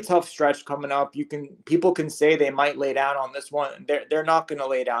very tough stretch coming up. People can say they might lay down on this one. They're not going to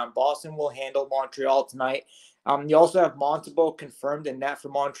lay down. Boston will handle Montreal tonight. You also have Montembeault confirmed in net for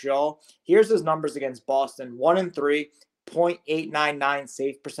Montreal. Here's his numbers against Boston: 1-3, .899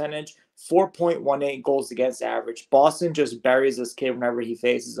 save percentage, 4.18 goals against average. Boston just buries this kid whenever he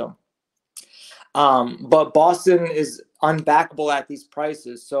faces them. But Boston is unbackable at these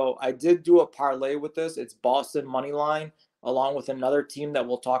prices. So I did do a parlay with this. It's Boston money line along with another team that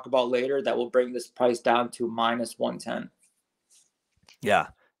we'll talk about later that will bring this price down to -110. Yeah,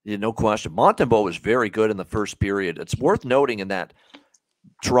 no question. Montembeault was very good in the first period. It's worth noting in that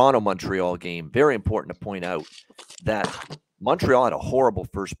Toronto-Montreal game, very important to point out that Montreal had a horrible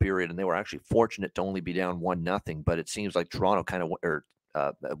first period, and they were actually fortunate to only be down 1-0. But it seems like Toronto kind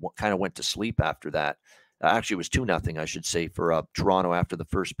of went to sleep after that. Actually, it was 2-0, I should say, for Toronto after the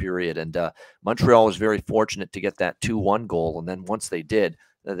first period. And Montreal was very fortunate to get that 2-1 goal. And then once they did,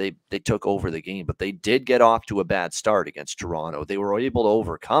 they took over the game. But they did get off to a bad start against Toronto. They were able to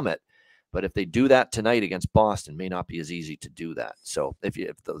overcome it. But if they do that tonight against Boston, it may not be as easy to do that. So if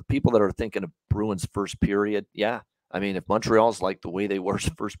the people that are thinking of Bruins first period, yeah. I mean, if Montreal's like the way they were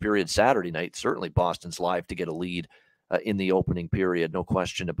first period Saturday night, certainly Boston's live to get a lead in the opening period. No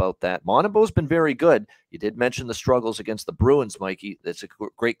question about that. Montembeault's been very good. You did mention the struggles against the Bruins, Mikey. That's a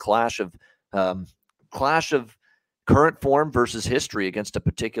great clash of current form versus history against a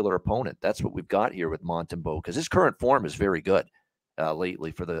particular opponent. That's what we've got here with Montembeault, because his current form is very good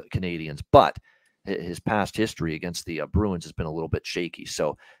lately for the Canadians, but his past history against the Bruins has been a little bit shaky.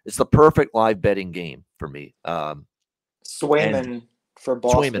 So it's the perfect live betting game for me. Swayman for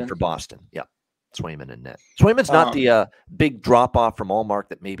Boston. Swayman for Boston. Yeah. Swayman in net. Swayman's not the big drop-off from Allmark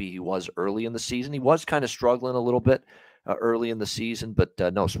that maybe he was early in the season. He was kind of struggling a little bit early in the season, but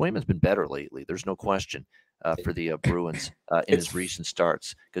no, Swayman's been better lately. There's no question for the Bruins in his recent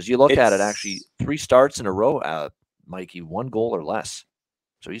starts. Because you look at it, actually, 3 starts in a row, Mikey, 1 goal or less.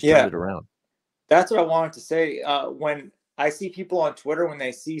 So he's turned it around. That's what I wanted to say. When I see people on Twitter, when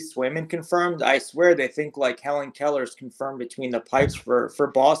they see Swayman confirmed, I swear they think like Helen Keller's confirmed between the pipes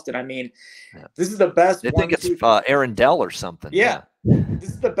for Boston. I mean, this is the best. I think it's Aaron Dell or something. Yeah. This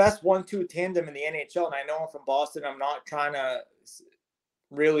is the best 1-2 tandem in the NHL. And I know I'm from Boston. I'm not trying to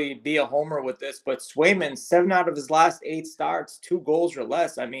really be a homer with this, but Swayman, 7 out of his last 8 starts, 2 goals or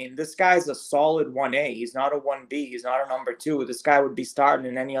less. I mean, this guy's a solid 1A. He's not a 1B. He's not a number 2. This guy would be starting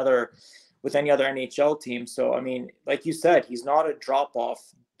in any other NHL team. So, I mean, like you said, he's not a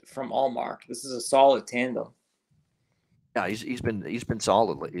drop-off from Allmark. This is a solid tandem. Yeah, he's been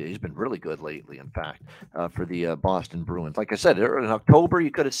solid. He's been really good lately, in fact, for the Boston Bruins. Like I said, in October,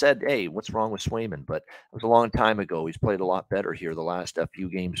 you could have said, hey, what's wrong with Swayman? But it was a long time ago. He's played a lot better here the last few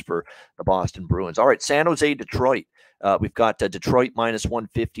games for the Boston Bruins. All right, San Jose, Detroit. We've got Detroit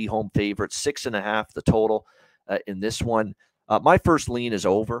 -150, home favorite, 6.5 the total in this one. My first lean is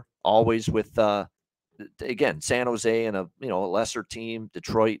over, always with, again, San Jose and a lesser team,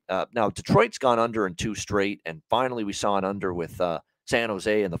 Detroit. Now, Detroit's gone under in 2 straight, and finally we saw an under with San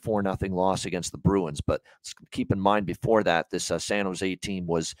Jose in the 4-0 loss against the Bruins. But let's keep in mind before that, this San Jose team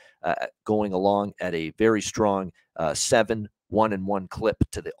was going along at a very strong 7-1-1 clip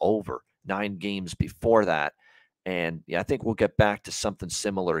to the over 9 games before that. And yeah, I think we'll get back to something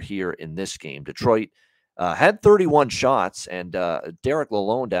similar here in this game. Detroit had 31 shots, and Derek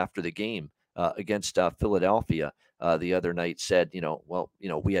Lalonde after the game against Philadelphia the other night said,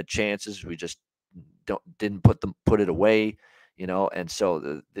 we had chances, we just didn't put it away, and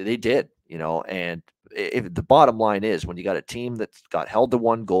so they did, and if the bottom line is when you got a team that's got held to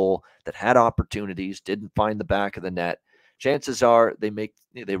 1 goal, that had opportunities, didn't find the back of the net, chances are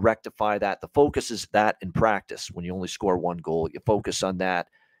they rectify that. The focus is that in practice. When you only score 1 goal, you focus on that.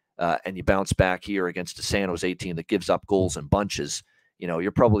 And you bounce back here against a San Jose team that gives up goals in bunches,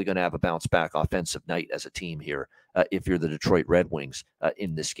 you're probably going to have a bounce back offensive night as a team here if you're the Detroit Red Wings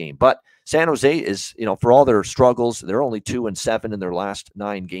in this game. But San Jose is, for all their struggles, they're only 2-7 in their last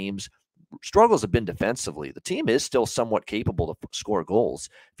 9 games. Struggles have been defensively. The team is still somewhat capable to score goals.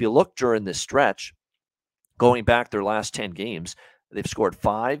 If you look during this stretch, going back their last 10 games, they've scored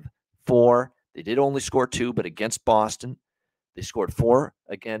 5, 4. They did only score 2, but against Boston. They scored 4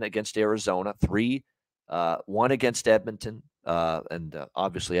 again against Arizona, 3, 1 against Edmonton, and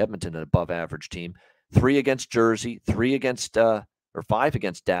obviously Edmonton, an above-average team, 3 against Jersey, 5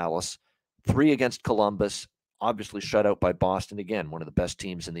 against Dallas, 3 against Columbus, obviously shut out by Boston, again, one of the best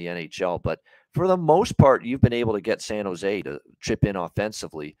teams in the NHL. But for the most part, you've been able to get San Jose to chip in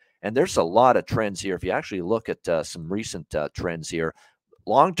offensively, and there's a lot of trends here. If you actually look at some recent trends here,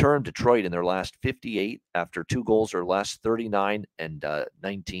 long-term, Detroit in their last 58 after 2 goals or less, 39 and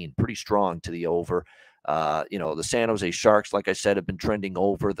 19, pretty strong to the over. The San Jose Sharks, like I said, have been trending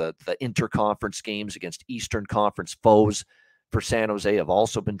over. The interconference games against Eastern Conference foes for San Jose have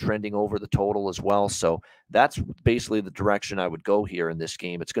also been trending over the total as well. So that's basically the direction I would go here in this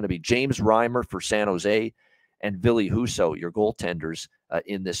game. It's going to be James Reimer for San Jose and Ville Husso, your goaltenders,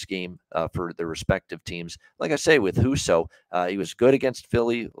 in this game for their respective teams. Like I say, with Husso, he was good against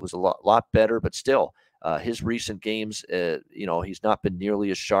Philly. It was a lot better, but still, his recent games, he's not been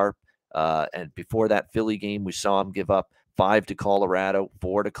nearly as sharp. And before that Philly game, we saw him give up 5 to Colorado,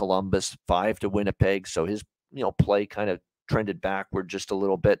 4 to Columbus, 5 to Winnipeg. So his, play kind of trended backward just a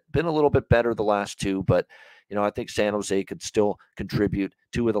little bit, been a little bit better the last 2, but I think San Jose could still contribute.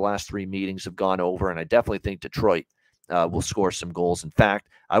 2 of the last 3 meetings have gone over, and I definitely think Detroit will score some goals. In fact,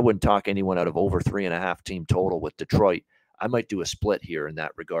 I wouldn't talk anyone out of over 3.5 team total with Detroit. I might do a split here in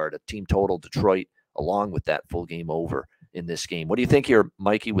that regard, a team total Detroit along with that full game over in this game. What do you think here,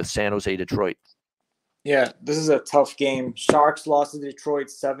 Mikey, with San Jose Detroit? Yeah, this is a tough game. Sharks lost to Detroit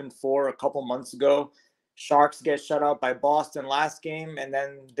 7-4 a couple months ago. Sharks get shut out by Boston last game, and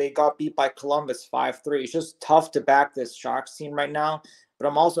then they got beat by Columbus 5-3. It's just tough to back this Sharks team right now, but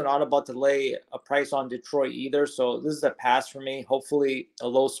I'm also not about to lay a price on Detroit either, so this is a pass for me. Hopefully a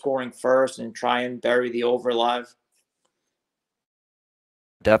low-scoring first and try and bury the over live.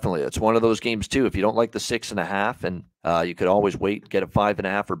 Definitely. It's one of those games, too. If you don't like the 6.5, and you could always wait, get a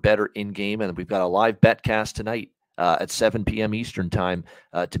 5.5 or better in-game, and we've got a live bet cast tonight at 7 p.m. Eastern time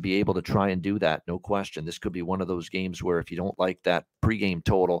to be able to try and do that. No question. This could be one of those games where if you don't like that pregame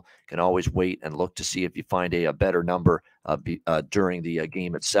total, you can always wait and look to see if you find a better number during the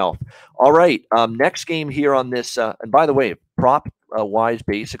game itself. All right. Next game here on this. And by the way, prop-wise,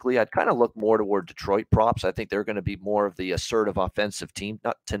 basically, I'd kind of look more toward Detroit props. I think they're going to be more of the assertive offensive team.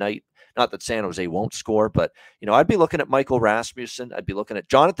 Not tonight. Not that San Jose won't score, but, I'd be looking at Michael Rasmussen. I'd be looking at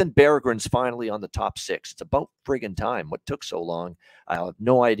Jonathan Berggren's finally on the top 6. It's about friggin' time. What took so long? I have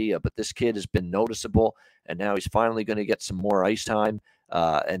no idea, but this kid has been noticeable, and now he's finally going to get some more ice time.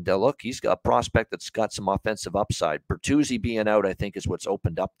 Look, he's got a prospect that's got some offensive upside. Bertuzzi being out, I think, is what's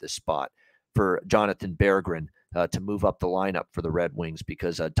opened up this spot for Jonathan Berggren to move up the lineup for the Red Wings,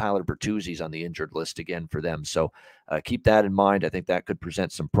 because Tyler Bertuzzi's on the injured list again for them. So keep that in mind. I think that could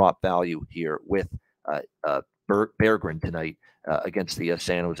present some prop value here with Berggren tonight against the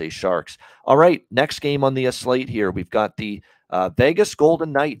San Jose Sharks. All right, next game on the slate here, we've got the Vegas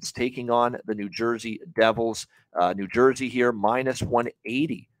Golden Knights taking on the New Jersey Devils. New Jersey here, minus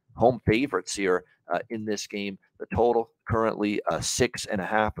 180 home favorites here in this game. The total currently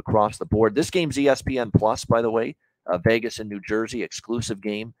 6.5 across the board. This game's ESPN Plus, by the way. Vegas and New Jersey, exclusive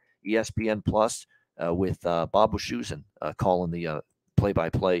game, ESPN Plus, with Bob Wischusen calling the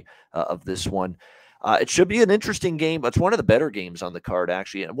play-by-play of this one. It should be an interesting game. It's one of the better games on the card,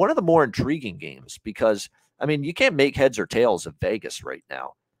 actually, and one of the more intriguing games because, you can't make heads or tails of Vegas right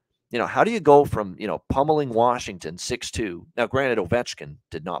now. How do you go from, pummeling Washington 6-2? Now, granted, Ovechkin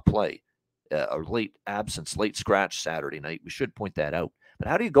did not play. A late scratch Saturday night. We should point that out. But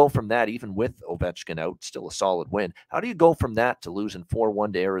how do you go from that, even with Ovechkin out, still a solid win? How do you go from that to losing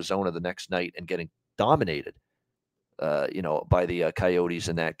 4-1 to Arizona the next night and getting dominated, by the Coyotes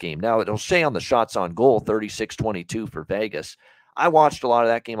in that game? Now, it'll say on the shots on goal, 36-22 for Vegas. I watched a lot of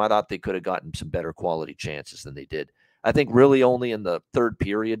that game. I thought they could have gotten some better quality chances than they did. I think really only in the third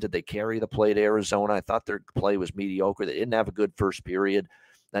period did they carry the play to Arizona. I thought their play was mediocre. They didn't have a good first period,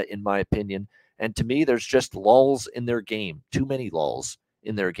 in my opinion. And to me, there's just lulls in their game, too many lulls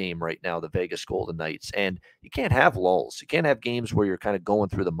in their game right now, the Vegas Golden Knights. And you can't have lulls. You can't have games where you're kind of going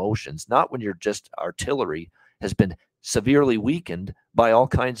through the motions, not when your just artillery has been severely weakened by all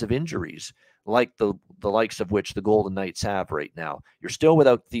kinds of injuries, like the likes of which the Golden Knights have right now. You're still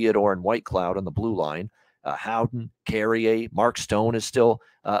without Theodore and Whitecloud on the blue line. Howden, Carrier, Mark Stone is still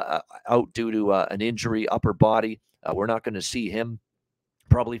out due to an injury, upper body. We're not going to see him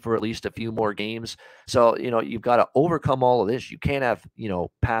probably for at least a few more games. So, you've got to overcome all of this. You can't have,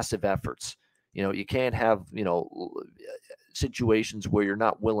 passive efforts. You can't have, situations where you're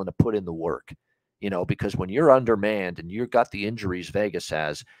not willing to put in the work, because when you're undermanned and you've got the injuries Vegas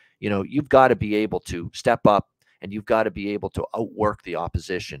has, you've got to be able to step up and you've got to be able to outwork the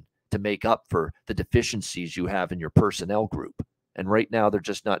opposition to make up for the deficiencies you have in your personnel group. And right now, they're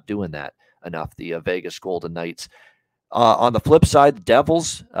just not doing that enough, the Vegas Golden Knights. On the flip side, the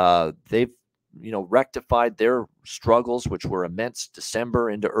Devils, they've, rectified their struggles, which were immense December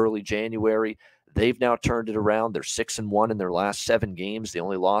into early January. They've now turned it around. They're 6-1 in their last 7 games. The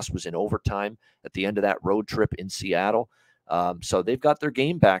only loss was in overtime at the end of that road trip in Seattle. So they've got their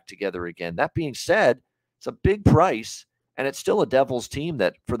game back together again. That being said, it's a big price, and it's still a Devils team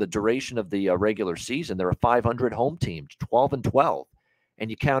that for the duration of the regular season, they're a 500 home team, 12-12. And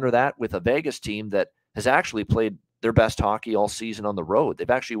you counter that with a Vegas team that has actually played their best hockey all season on the road. They've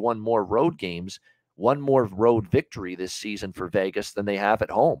actually won more road games, one more road victory this season for Vegas than they have at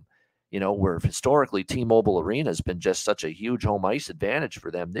home. Where historically T-Mobile Arena has been just such a huge home ice advantage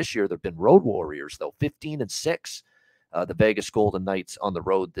for them. This year, they've been road warriors, though, 15-6, the Vegas Golden Knights on the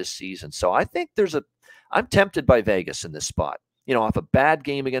road this season. So I think I'm tempted by Vegas in this spot. Off a bad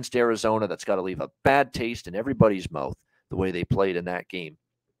game against Arizona, that's got to leave a bad taste in everybody's mouth, the way they played in that game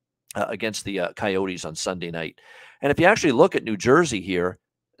against the Coyotes on Sunday night. And if you actually look at New Jersey here,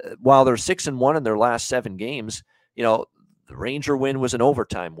 while they're 6-1 in their last 7 games, the Ranger win was an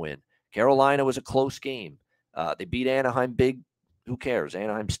overtime win. Carolina was a close game. They beat Anaheim big. Who cares?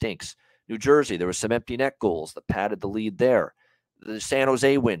 Anaheim stinks. New Jersey, there was some empty net goals that padded the lead there. The San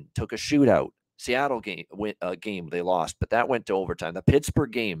Jose win took a shootout. Seattle game they lost, but that went to overtime. The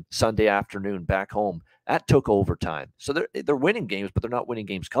Pittsburgh game Sunday afternoon back home, that took overtime. So they're winning games, but they're not winning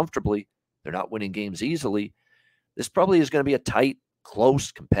games comfortably. They're not winning games easily. This probably is going to be a tight,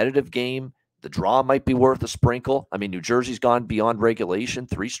 close, competitive game. The draw might be worth a sprinkle. I mean, New Jersey's gone beyond regulation,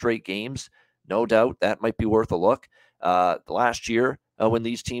 3 straight games. No doubt that might be worth a look. Last year, when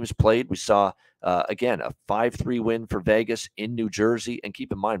these teams played, we saw, again, a 5-3 win for Vegas in New Jersey. And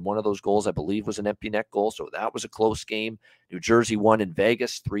keep in mind, one of those goals, I believe, was an empty net goal. So that was a close game. New Jersey won in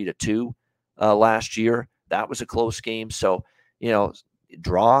Vegas 3-2 last year. That was a close game. So,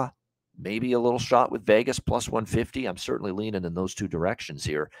 draw, maybe a little shot with Vegas plus 150. I'm certainly leaning in those 2 directions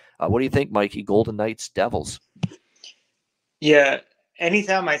here. What do you think, Mikey? Golden Knights, Devils? Yeah.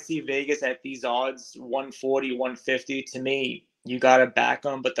 Anytime I see Vegas at these odds, 140, 150, to me, you got to back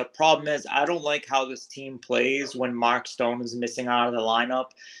them. But the problem is I don't like how this team plays when Mark Stone is missing out of the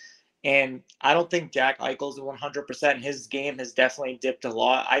lineup. And I don't think Jack Eichel's 100%. His game has definitely dipped a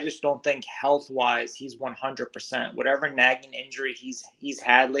lot. I just don't think health-wise he's 100%. Whatever nagging injury he's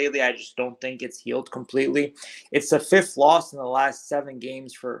had lately, I just don't think it's healed completely. It's the 5th loss in the last 7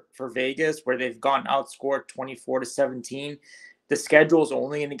 games for Vegas, where they've gone outscored 24-17. The schedule is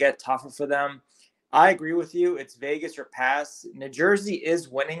only going to get tougher for them. I agree with you. It's Vegas or pass. New Jersey is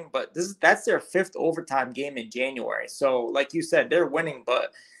winning, but that's their 5th overtime game in January. So, like you said, they're winning,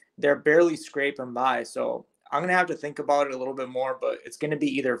 but they're barely scraping by. So I'm going to have to think about it a little bit more, but it's going to be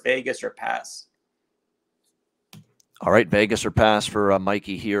either Vegas or pass. All right, Vegas or pass for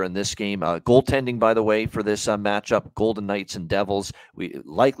Mikey here in this game. Goaltending, by the way, for this matchup, Golden Knights and Devils. We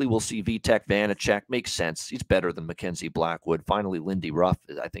likely will see Vitek Vanacek. Makes sense. He's better than Mackenzie Blackwood. Finally, Lindy Ruff,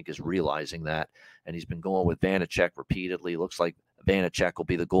 I think, is realizing that, and he's been going with Vanacek repeatedly. Looks like Vanacek will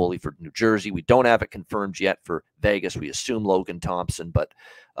be the goalie for New Jersey. We don't have it confirmed yet for Vegas. We assume Logan Thompson, but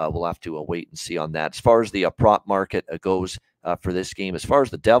we'll have to wait and see on that. As far as the prop market goes for this game, as far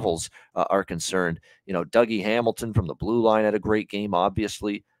as the Devils are concerned, Dougie Hamilton from the blue line had a great game,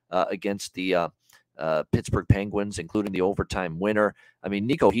 obviously, against the Pittsburgh Penguins, including the overtime winner. I mean,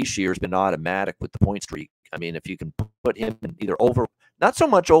 Nico Hischier has been automatic with the point streak. I mean, if you can put him in either over, not so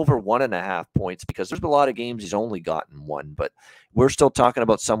much over 1.5 points, because there's been a lot of games he's only gotten 1, but we're still talking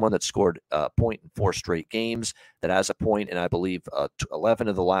about someone that scored a point in 4 straight games, that has a point in, I believe, 11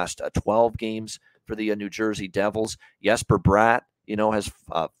 of the last 12 games for the New Jersey Devils. Jesper Bratt, has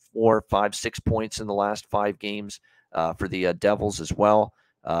 4, 5, 6 points in the last 5 games for the Devils as well.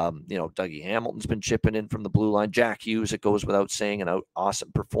 Dougie Hamilton's been chipping in from the blue line. Jack Hughes, it goes without saying, an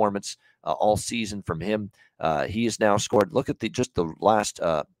awesome performance all season from him. He has now scored, look at the last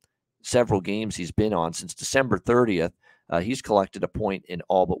several games he's been on since December 30th. He's collected a point in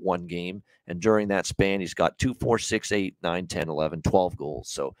all but 1 game. And during that span, he's got 2, 4, 6, 8, 9, 10, 11, 12 goals.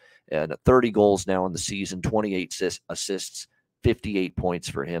 So 30 goals now in the season, 28 assists, 58 points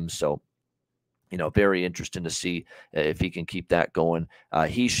for him. So, very interesting to see if he can keep that going.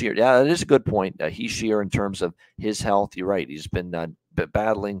 Hischier, yeah, that is a good point. Hischier, in terms of his health, you're right. He's been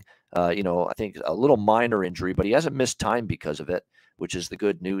battling, I think a little minor injury, but he hasn't missed time because of it, which is the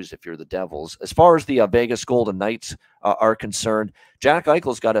good news if you're the Devils. As far as the Vegas Golden Knights are concerned, Jack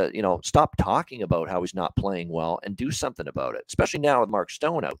Eichel's got to, stop talking about how he's not playing well and do something about it, especially now with Mark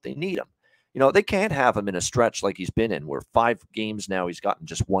Stone out. They need him. They can't have him in a stretch like he's been in, where 5 games now he's gotten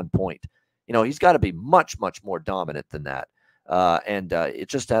just 1 point. He's got to be much, much more dominant than that. And it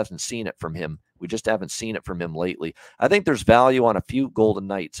just hasn't seen it from him. We just haven't seen it from him lately. I think there's value on a few Golden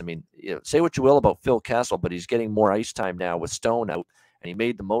Knights. I mean, say what you will about Phil Kessel, but he's getting more ice time now with Stone out, and he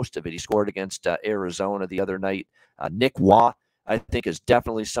made the most of it. He scored against Arizona the other night. Nick Waugh I think is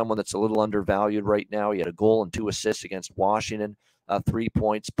definitely someone that's a little undervalued right now. He had a goal and 2 assists against Washington, 3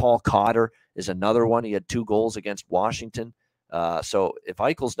 points. Paul Cotter is another one. He had 2 goals against Washington. So if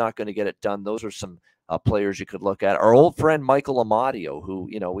Eichel's not going to get it done, those are some players you could look at. Our old friend Michael Amadio, who,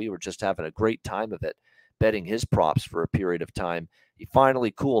 we were just having a great time of it, betting his props for a period of time. He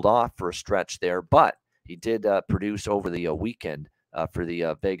finally cooled off for a stretch there, but he did produce over the weekend for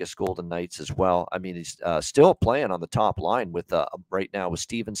the Vegas Golden Knights as well. I mean, he's still playing on the top line with right now with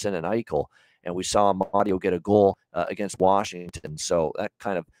Stevenson and Eichel, and we saw Amadio get a goal against Washington. So that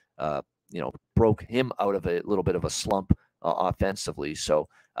kind of broke him out of a little bit of a slump offensively. So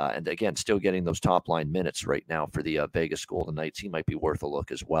and again, still getting those top line minutes right now for the Vegas Golden Knights. He might be worth a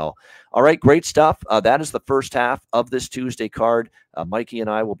look as well. All right, great stuff. That is the first half of this Tuesday card. Mikey and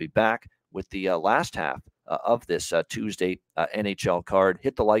I will be back with the last half of this Tuesday NHL card.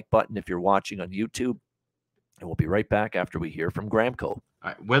 Hit the like button if you're watching on YouTube, and we'll be right back after we hear from Gramco. All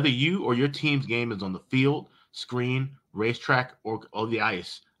right, whether you or your team's game is on the field, screen, racetrack, or the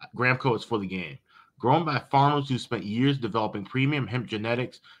ice, Gramco is for the game. Grown by farmers who spent years developing premium hemp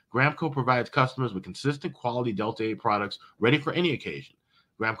genetics, Gramco provides customers with consistent quality Delta 8 products ready for any occasion.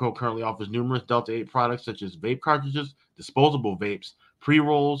 Gramco currently offers numerous Delta 8 products such as vape cartridges, disposable vapes,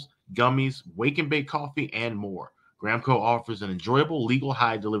 pre-rolls, gummies, wake and bake coffee, and more. Gramco offers an enjoyable legal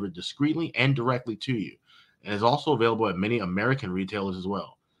high delivered discreetly and directly to you, and is also available at many American retailers as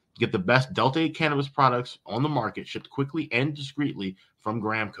well. Get the best Delta 8 cannabis products on the market shipped quickly and discreetly from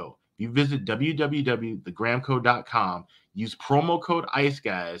Gramco. If you visit www.thegramco.com, use promo code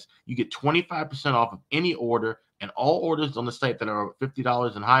ICEGUYS, you get 25% off of any order, and all orders on the site that are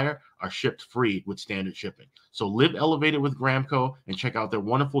 $50 and higher are shipped free with standard shipping. So live elevated with Gramco and check out their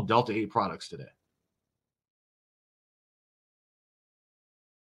wonderful Delta 8 products today.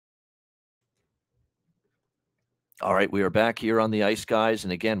 All right, we are back here on the Ice Guys,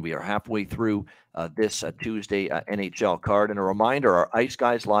 and again, we are halfway through this Tuesday NHL card. And a reminder, our Ice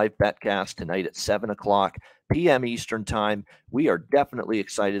Guys live betcast tonight at 7 o'clock p.m. Eastern time. We are definitely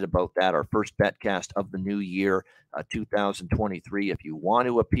excited about that, our first betcast of the new year, 2023. If you want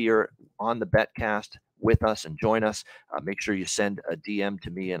to appear on the betcast with us and join us, make sure you send a DM to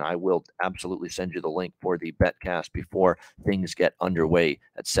me, and I will absolutely send you the link for the betcast before things get underway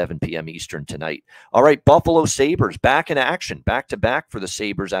at 7 p.m. Eastern tonight. All right, Buffalo Sabres back in action, back-to-back for the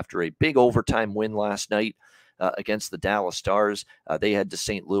Sabres after a big overtime win last night against the Dallas Stars. They head to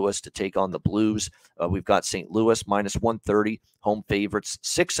St. Louis to take on the Blues. We've got St. Louis minus 130, home favorites,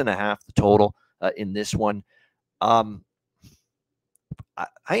 6.5 the total in this one.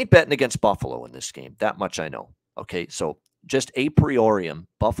 I ain't betting against Buffalo in this game. That much I know. Okay, so just a priorium,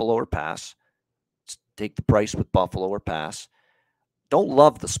 Buffalo or pass. Take the price with Buffalo or pass. Don't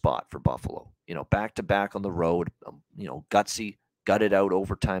love the spot for Buffalo. Back-to-back on the road. Gutsy, gutted out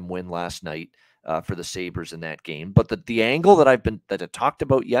overtime win last night for the Sabres in that game. But the angle that I talked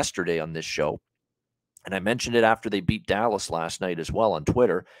about yesterday on this show, and I mentioned it after they beat Dallas last night as well on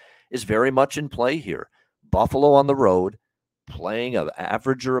Twitter, is very much in play here. Buffalo on the road, playing an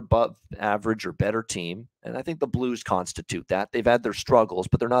average or above average or better team. And I think the Blues constitute that. They've had their struggles,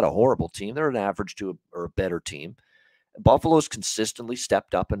 but they're not a horrible team. They're an average to or a better team. Buffalo's consistently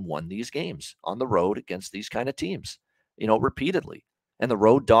stepped up and won these games on the road against these kind of teams, repeatedly. And the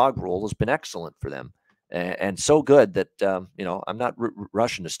road dog rule has been excellent for them. And so good that, I'm not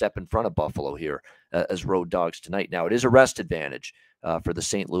rushing to step in front of Buffalo here as road dogs tonight. Now, it is a rest advantage for the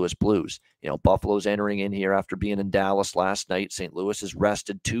St. Louis Blues. Buffalo's entering in here after being in Dallas last night. St. Louis is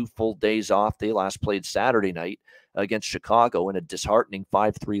rested 2 full days off. They last played Saturday night against Chicago in a disheartening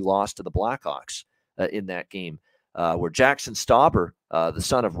 5-3 loss to the Blackhawks in that game, where Jackson Stauber, the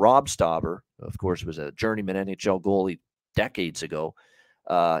son of Rob Stauber, of course, was a journeyman NHL goalie decades ago.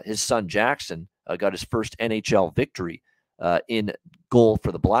 His son Jackson got his first NHL victory in goal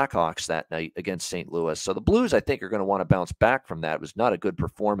for the Blackhawks that night against St. Louis. So the Blues, I think, are going to want to bounce back from that. It was not a good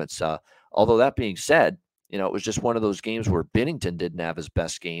performance. Although that being said, it was just one of those games where Binnington didn't have his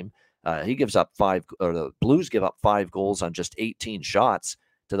best game. He gives up the Blues give up 5 goals on just 18 shots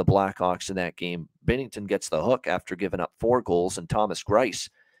to the Blackhawks in that game. Binnington gets the hook after giving up 4 goals, and Thomas Greiss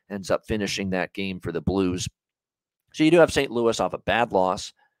ends up finishing that game for the Blues. So you do have St. Louis off a bad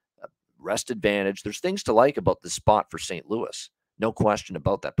loss, rest advantage. There's things to like about this spot for St. Louis. No question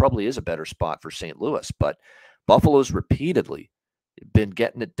about that. Probably is a better spot for St. Louis, but Buffalo's repeatedly been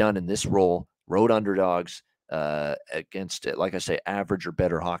getting it done in this role, road underdogs against, like I say, average or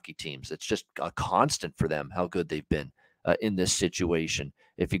better hockey teams. It's just a constant for them how good they've been in this situation.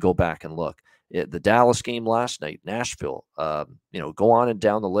 If you go back and look, the Dallas game last night, Nashville, go on and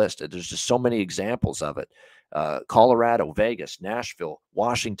down the list. There's just so many examples of it. Colorado, Vegas, Nashville,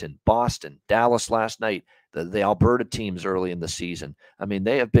 Washington, Boston, Dallas last night, the Alberta teams early in the season. I mean,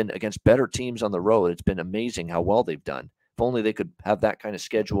 they have been against better teams on the road. It's been amazing how well they've done. If only they could have that kind of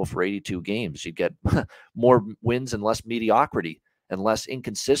schedule for 82 games, you'd get more wins and less mediocrity and less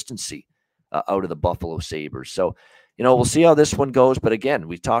inconsistency out of the Buffalo Sabres. So, we'll see how this one goes. But again,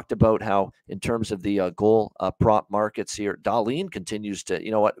 we talked about how in terms of the goal prop markets here, Dahlin continues to,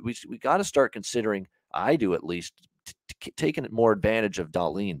 we got to start considering, I do at least, taking more advantage of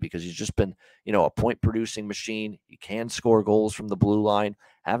Dahlin because he's just been, a point-producing machine. He can score goals from the blue line.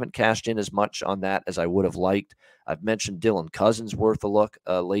 Haven't cashed in as much on that as I would have liked. I've mentioned Dylan Cousins worth a look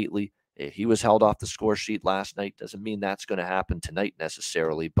lately. He was held off the score sheet last night. Doesn't mean that's going to happen tonight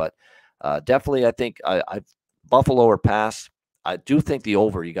necessarily, but definitely I think Buffalo or pass. I do think the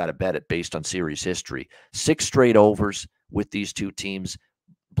over, you got to bet it based on series history. 6 straight overs with these two teams,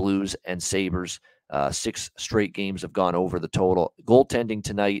 Blues and Sabres. 6 straight games have gone over the total. Goaltending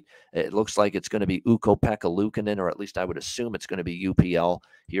tonight, it looks like it's going to be Ukko-Pekka Luukkonen, or at least I would assume it's going to be UPL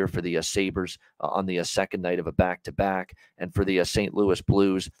here for the Sabres on the second night of a back-to-back. And for the St. Louis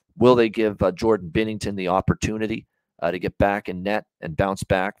Blues, will they give Jordan Binnington the opportunity to get back in net and bounce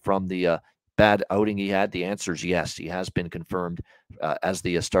back from the bad outing he had? The answer is yes. He has been confirmed as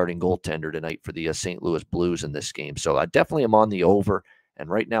the starting goaltender tonight for the St. Louis Blues in this game. So I definitely am on the over. And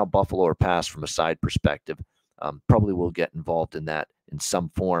right now, Buffalo or pass from a side perspective. Probably will get involved in that in some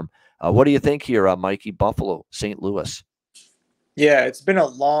form. What do you think here, Mikey? Buffalo, St. Louis? Yeah, it's been a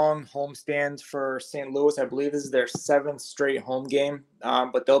long homestand for St. Louis. I believe this is their 7th straight home game,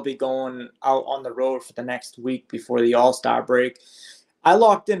 but they'll be going out on the road for the next week before the All-Star break. I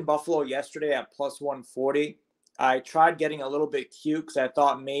locked in Buffalo yesterday at plus 140. I tried getting a little bit cute because I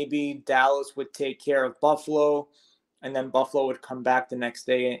thought maybe Dallas would take care of Buffalo, and then Buffalo would come back the next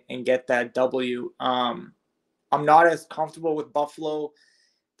day and get that W. I'm not as comfortable with Buffalo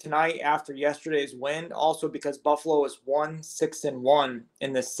tonight after yesterday's win, also because Buffalo is 1-6-1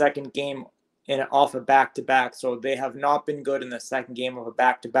 in the second game off a back-to-back. So they have not been good in the second game of a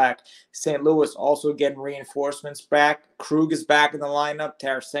back-to-back. St. Louis also getting reinforcements back. Krug is back in the lineup.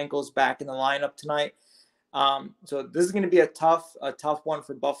 Tarasenko is back in the lineup tonight. So this is going to be a tough one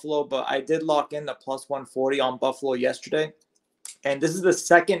for Buffalo, but I did lock in the plus 140 on Buffalo yesterday. And this is the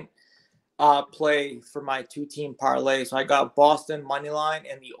second play for my 2-team parlay. So I got Boston money line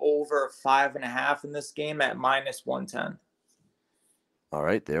and the over 5.5 in this game at minus 110. All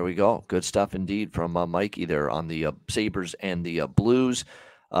right, there we go. Good stuff indeed from Mikey there on the Sabres and the Blues.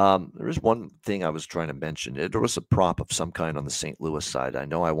 There is one thing I was trying to mention. There was a prop of some kind on the St. Louis side. I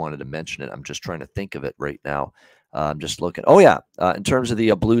know I wanted to mention it. I'm just trying to think of it right now. I'm just looking. Oh, yeah. In terms of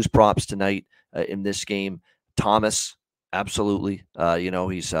the Blues props tonight in this game, Thomas, absolutely.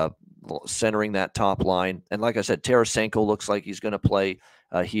 He's centering that top line. And like I said, Tarasenko looks like he's going to play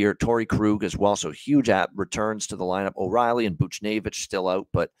here. Torrey Krug as well. So huge returns to the lineup. O'Reilly and Buchnevich still out,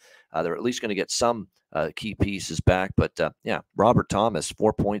 but they're at least going to get some key pieces back. But Robert Thomas,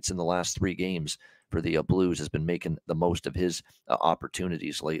 4 points in the last 3 games for the Blues, has been making the most of his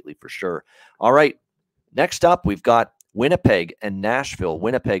opportunities lately for sure. All right, next up we've got Winnipeg and Nashville.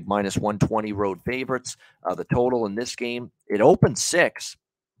 Winnipeg minus 120 road favorites. The total in this game, it opened 6.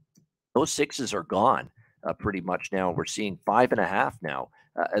 Those 6s are gone pretty much now. We're seeing 5.5 now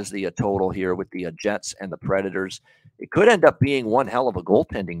as the total here with the Jets and the Predators. It could end up being one hell of a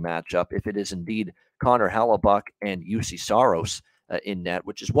goaltending matchup if it is indeed Connor Hellebuyck and Juuse Saros in net,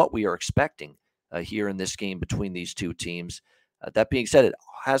 which is what we are expecting here in this game between these two teams. That being said, it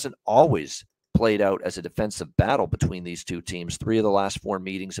hasn't always played out as a defensive battle between these two teams. 3 of the last 4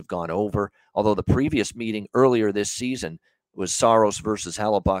 meetings have gone over, although the previous meeting earlier this season was Saros versus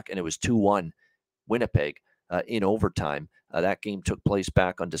Hellebuyck, and it was 2-1 Winnipeg in overtime. That game took place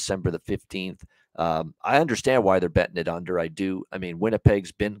back on December the 15th. I understand why they're betting it under. I do. I mean,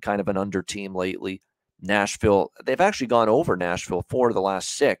 Winnipeg's been kind of an under team lately. Nashville, they've actually gone over Nashville 4 of the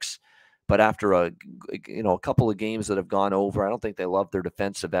last 6, but after a couple of games that have gone over, I don't think they love their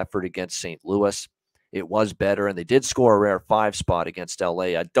defensive effort against St. Louis. It was better, and they did score a rare 5 spot against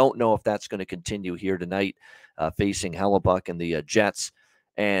LA. I don't know if that's going to continue here tonight, facing Hellebuyck and the Jets.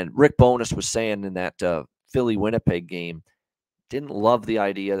 And Rick Bowness was saying in that Philly-Winnipeg game, didn't love the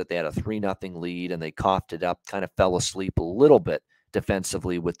idea that they had a 3-0 lead and they coughed it up, kind of fell asleep a little bit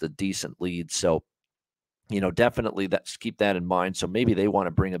defensively with the decent lead. So, definitely keep that in mind. So maybe they want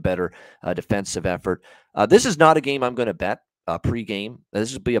to bring a better defensive effort. This is not a game I'm going to bet pre-game.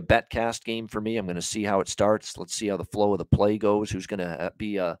 This will be a betcast game for me. I'm going to see how it starts. Let's see how the flow of the play goes. Who's going to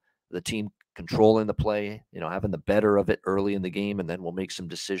be the team controlling the play, having the better of it early in the game, and then we'll make some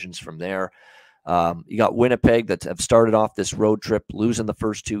decisions from there. You got Winnipeg that have started off this road trip losing the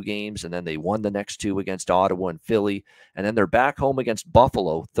first 2 games, and then they won the next 2 against Ottawa and Philly, and then they're back home against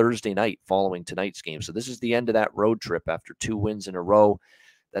Buffalo Thursday night following tonight's game. So this is the end of that road trip after 2 wins in a row.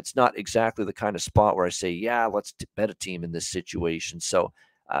 That's not exactly the kind of spot where I say, yeah, let's bet a team in this situation. So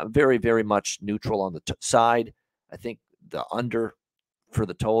very, very much neutral on the side. I think the under for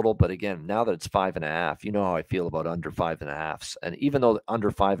the total, but again, now that it's 5.5, you know how I feel about under 5.5s. And even though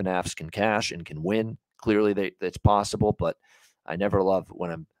under 5.5s can cash and can win, clearly it's possible. But I never love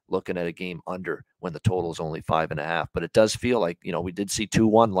when I'm looking at a game under when the total is only 5.5. But it does feel like, you know, we did see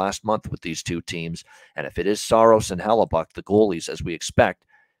 2-1 last month with these 2 teams, and if it is Saros and Hellebuck, the goalies, as we expect,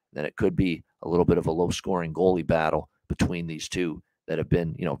 then it could be a little bit of a low-scoring goalie battle between these 2 that have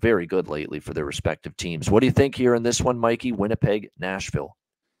been, you know, very good lately for their respective teams. What do you think here in this one, Mikey? Winnipeg, Nashville.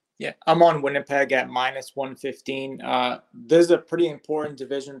 Yeah, I'm on Winnipeg at -115. This is a pretty important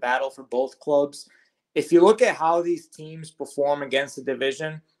division battle for both clubs. If you look at how these teams perform against the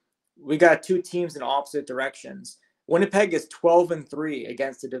division, we got 2 teams in opposite directions. Winnipeg is 12-3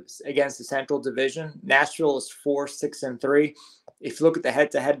 against the Central Division. Nashville is 4-6-3. If you look at the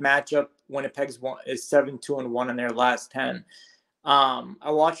head-to-head matchup, Winnipeg is 7-2-1 in their last 10.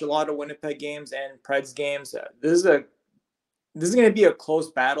 I watch a lot of Winnipeg games and Preds games. This is going to be a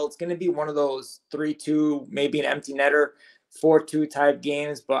close battle. It's going to be one of those 3-2, maybe an empty netter, 4-2 type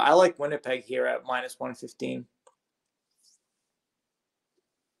games. But I like Winnipeg here at -115.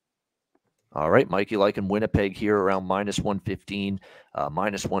 All right, Mikey, liking Winnipeg here around -115,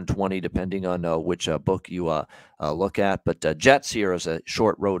 -120, depending on which book you look at. But Jets here as a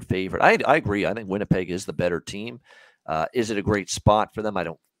short road favorite. I agree. I think Winnipeg is the better team. Is it a great spot for them? I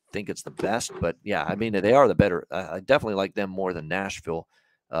don't think it's the best, but yeah, I mean, they are the better. I definitely like them more than Nashville.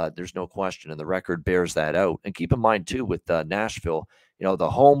 There's no question, and the record bears that out. And keep in mind, too, with Nashville, you know,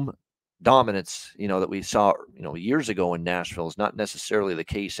 the home dominance, you know, that we saw, you know, years ago in Nashville is not necessarily the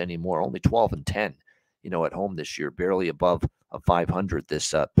case anymore. Only 12-10, you know, at home this year, barely above 500.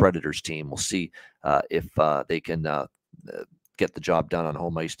 This Predators team. We'll see if they can get the job done on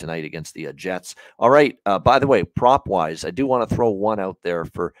home ice tonight against the Jets. All right. By the way, prop wise, I do want to throw one out there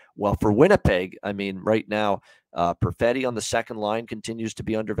for Winnipeg. I mean, right now, Perfetti on the second line continues to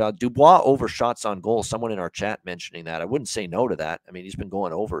be undervalued. Dubois over shots on goal. Someone in our chat mentioning that. I wouldn't say no to that. I mean, he's been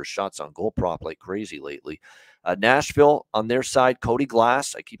going over his shots on goal prop like crazy lately. Nashville on their side, Cody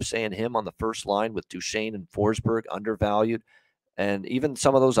Glass. I keep saying him on the first line with Duchesne and Forsberg, undervalued. And even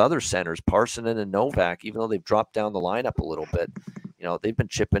some of those other centers, Parsonen and Novak, even though they've dropped down the lineup a little bit, you know, they've been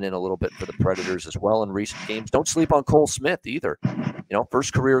chipping in a little bit for the Predators as well in recent games. Don't sleep on Cole Smith either. You know,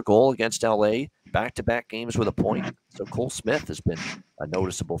 first career goal against LA, back-to-back games with a point. So Cole Smith has been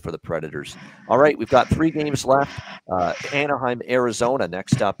noticeable for the Predators. All right, we've got 3 games left. Anaheim, Arizona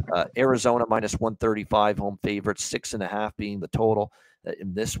next up. Arizona -135, home favorites, 6.5 being the total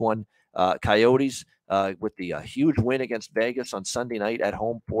in this one. Coyotes with the huge win against Vegas on Sunday night at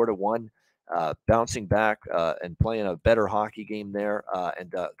home, 4-1, bouncing back and playing a better hockey game there.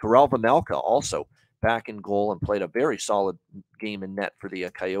 And Karel Vejmelka also back in goal and played a very solid game in net for the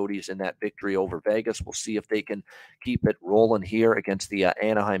Coyotes in that victory over Vegas. We'll see if they can keep it rolling here against the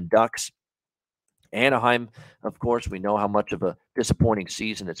Anaheim Ducks. Anaheim, of course, we know how much of a disappointing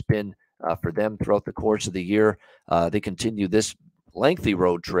season it's been for them throughout the course of the year. They continue this lengthy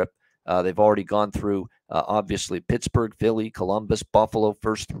road trip. They've already gone through, obviously, Pittsburgh, Philly, Columbus, Buffalo,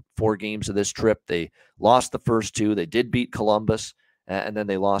 first 4 games of this trip. They lost the first 2. They did beat Columbus, and then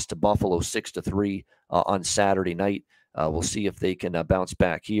they lost to Buffalo 6-3 on Saturday night. We'll see if they can bounce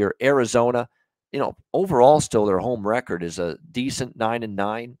back here. Arizona, you know, overall still their home record is a decent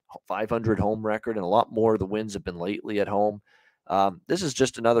 9-9, 500 home record, and a lot more of the wins have been lately at home. This is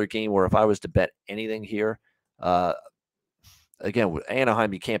just another game where if I was to bet anything here, again, with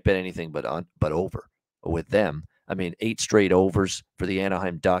Anaheim, you can't bet anything but over with them. I mean, 8 straight overs for the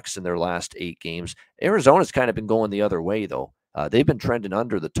Anaheim Ducks in their last 8 games. Arizona's kind of been going the other way, though. They've been trending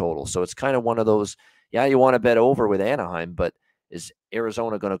under the total. So it's kind of one of those, yeah, you want to bet over with Anaheim, but is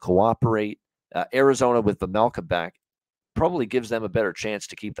Arizona going to cooperate? Arizona with Vejmelka back probably gives them a better chance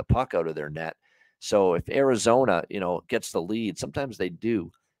to keep the puck out of their net. So if Arizona, you know, gets the lead, sometimes they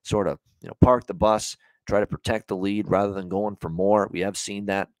do sort of, you know, park the bus, try to protect the lead rather than going for more. We have seen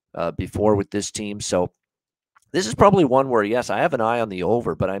that before with this team. So this is probably one where, yes, I have an eye on the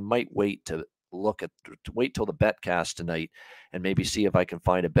over, but I might wait to wait till the bet cast tonight and maybe see if I can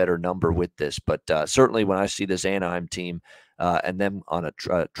find a better number with this. But certainly when I see this Anaheim team and them on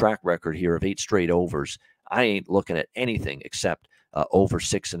a track record here of 8 straight overs, I ain't looking at anything except over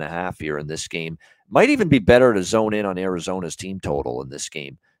 6.5 here in this game. Might even be better to zone in on Arizona's team total in this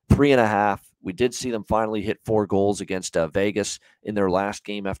game 3.5. We did see them finally hit 4 goals against Vegas in their last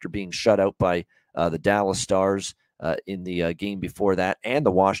game after being shut out by the Dallas Stars in the game before that, and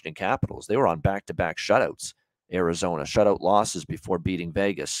the Washington Capitals. They were on back-to-back shutouts, Arizona, shutout losses before beating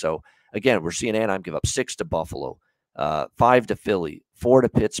Vegas. So, again, we're seeing Anaheim give up 6 to Buffalo, 5 to Philly, 4 to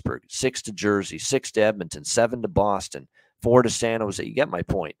Pittsburgh, 6 to Jersey, 6 to Edmonton, 7 to Boston, 4 to San Jose. You get my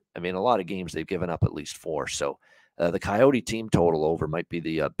point. I mean, a lot of games they've given up at least 4. So the Coyote team total over might be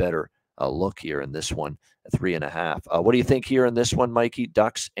the better look here in this one, 3.5. What do you think here in this one, Mikey?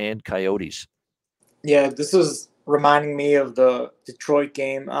 Ducks and Coyotes? Yeah, this is reminding me of the Detroit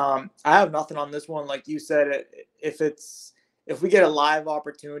game. I have nothing on this one. Like you said, if we get a live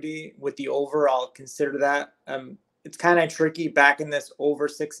opportunity with the over, I'll consider that. It's kind of tricky back in this over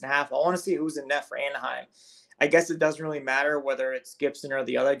 6.5. I want to see who's in net for Anaheim. I guess it doesn't really matter whether it's Gibson or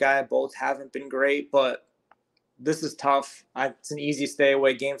the other guy. Both haven't been great, but this is tough. It's an easy stay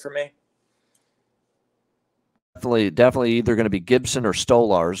away game for me. Definitely either going to be Gibson or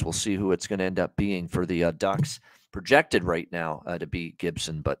Stolarz. We'll see who it's going to end up being for the Ducks. Projected right now to be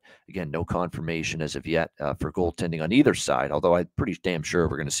Gibson, but again, no confirmation as of yet for goaltending on either side, although I'm pretty damn sure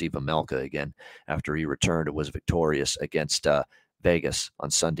we're going to see Vejmelka again after he returned and was victorious against Vegas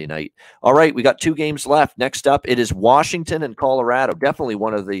on Sunday night. All right, we got 2 games left. Next up, it is Washington and Colorado. Definitely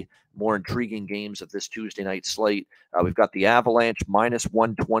one of the more intriguing games of this Tuesday night slate. We've got the Avalanche minus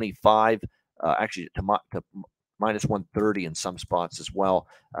 125, actually to minus 130 in some spots as well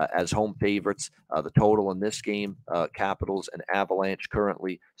as home favorites. The total in this game, Capitals and Avalanche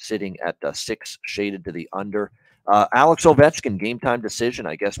currently sitting at 6, shaded to the under. Alex Ovechkin, game time decision,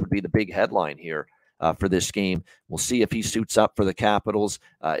 I guess, would be the big headline here for this game. We'll see if he suits up for the Capitals.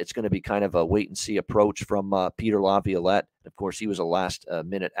 It's going to be kind of a wait-and-see approach from Peter Laviolette. Of course, he was a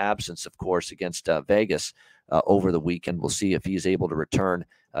last-minute absence, of course, against Vegas over the weekend. We'll see if he's able to return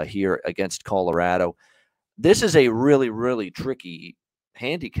here against Colorado. This is a really, really tricky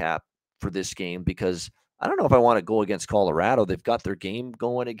handicap for this game because I don't know if I want to go against Colorado. They've got their game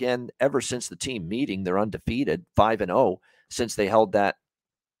going again ever since the team meeting. They're undefeated, 5-0, since they held that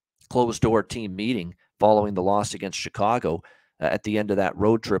closed-door team meeting following the loss against Chicago at the end of that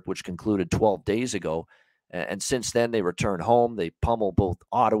road trip, which concluded 12 days ago. And since then, they return home. They pummel both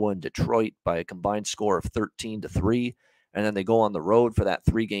Ottawa and Detroit by a combined score of 13-3. And then they go on the road for that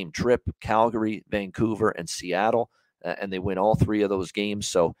 3-game trip, Calgary, Vancouver, and Seattle, and they win all 3 of those games.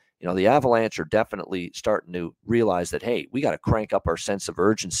 So, the Avalanche are definitely starting to realize that, hey, we got to crank up our sense of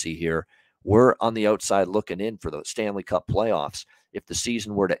urgency here. We're on the outside looking in for the Stanley Cup playoffs if the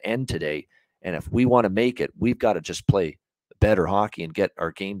season were to end today. And if we want to make it, we've got to just play better hockey and get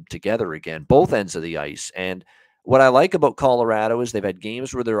our game together again, both ends of the ice. And what I like about Colorado is they've had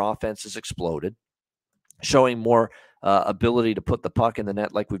games where their offense has exploded, showing more ability to put the puck in the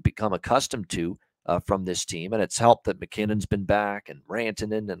net like we've become accustomed to from this team. And it's helped that McKinnon's been back, and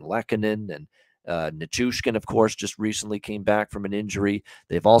Rantanen and Lehkonen, and Nichushkin, of course, just recently came back from an injury.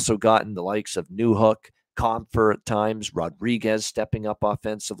 They've also gotten the likes of Newhook, Compher at times, Rodriguez stepping up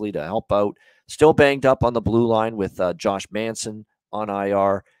offensively to help out. Still banged up on the blue line with Josh Manson on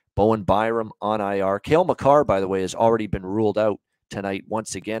IR, Bowen Byram on IR. Cale Makar, by the way, has already been ruled out tonight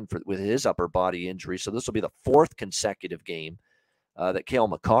once again with his upper body injury. So this will be the 4th consecutive game that Cale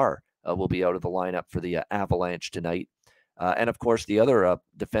Makar will be out of the lineup for the Avalanche tonight. And of course, the other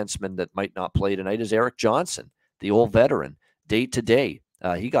defenseman that might not play tonight is Erik Johnson, the old veteran, day to day.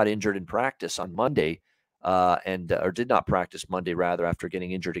 He got injured in practice on Monday or did not practice Monday, rather, after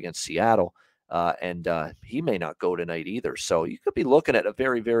getting injured against Seattle. And he may not go tonight either. So you could be looking at a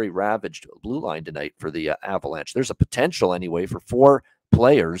very, very ravaged blue line tonight for the Avalanche. There's a potential anyway for 4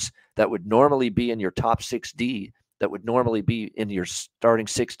 players that would normally be in your top 6D, that would normally be in your starting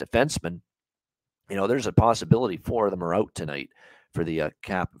 6 defensemen. There's a possibility 4 of them are out tonight for the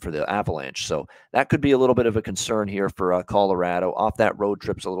Avalanche. So that could be a little bit of a concern here for Colorado. Off that road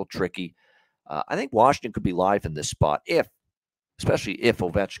trip's a little tricky. I think Washington could be live in this spot especially if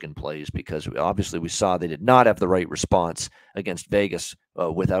Ovechkin plays, because obviously we saw they did not have the right response against Vegas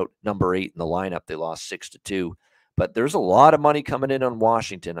without number 8 in the lineup. They lost 6-2. But there's a lot of money coming in on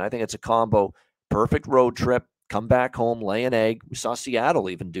Washington. I think it's a combo. Perfect road trip. Come back home, lay an egg. We saw Seattle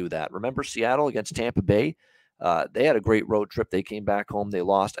even do that. Remember Seattle against Tampa Bay? They had a great road trip. They came back home. They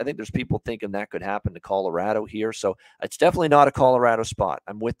lost. I think there's people thinking that could happen to Colorado here. So it's definitely not a Colorado spot.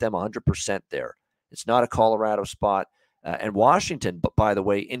 I'm with them 100% there. It's not a Colorado spot. And Washington, but by the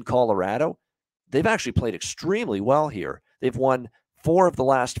way, in Colorado, they've actually played extremely well here. They've won 4 of the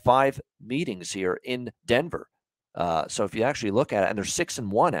last 5 meetings here in Denver. So if you actually look at it, and they're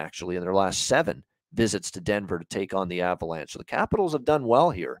 6-1 actually in their last 7 visits to Denver to take on the Avalanche. So the Capitals have done well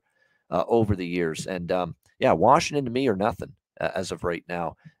here over the years. And yeah, Washington to me are nothing as of right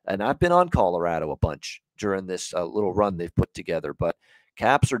now. And I've been on Colorado a bunch during this little run they've put together. But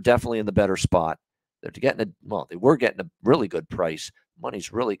Caps are definitely in the better spot. They were getting a really good price.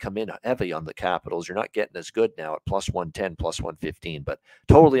 Money's really come in heavy on the Capitals. You're not getting as good now at plus 110, plus 115, but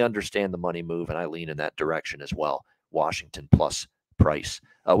totally understand the money move, and I lean in that direction as well. Washington plus price.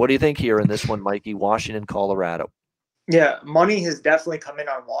 What do you think here in this one, Mikey? Washington, Colorado. Yeah, money has definitely come in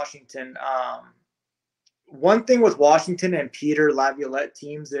on Washington. One thing with Washington and Peter Laviolette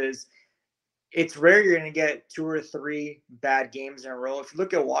teams is it's rare you're going to get 2 or 3 bad games in a row. If you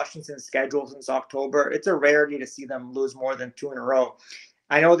look at Washington's schedule since October, it's a rarity to see them lose more than 2 in a row.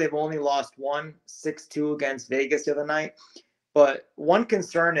 I know they've only lost 6-2 against Vegas the other night, but one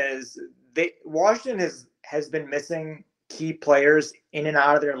concern is Washington has been missing key players in and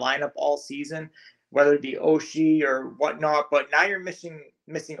out of their lineup all season, whether it be Oshie or whatnot. But now you're missing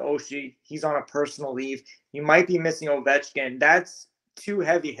Oshie. He's on a personal leave. You might be missing Ovechkin. That's 2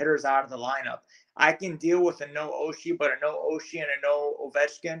 heavy hitters out of the lineup. I can deal with a no Oshie, but a no Oshie and a no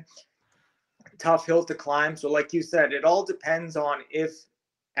Ovechkin, tough hill to climb. So like you said, it all depends on if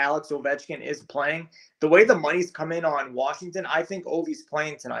Alex Ovechkin is playing. The way the money's come in on Washington, I think Ovi's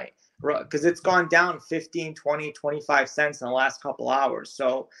playing tonight because it's gone down 15, 20, 25 cents in the last couple hours.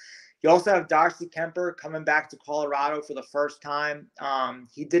 So you also have Darcy Kemper coming back to Colorado for the first time.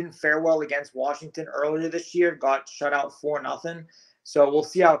 He didn't fare well against Washington earlier this year, got shut out 4-0. So we'll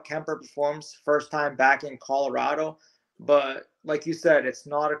see how Kemper performs first time back in Colorado. But like you said, it's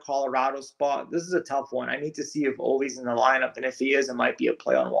not a Colorado spot. This is a tough one. I need to see if Ovi's in the lineup, and if he is, it might be a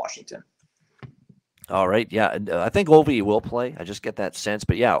play on Washington. All right. Yeah, I think Ovi will play. I just get that sense.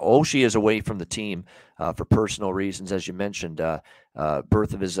 But yeah, Oshie is away from the team for personal reasons, as you mentioned.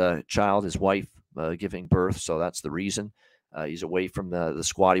 Birth of his child, his wife giving birth, so that's the reason. He's away from the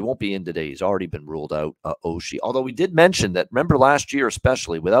squad. He won't be in today. He's already been ruled out, Oshie. Although we did mention that, remember last year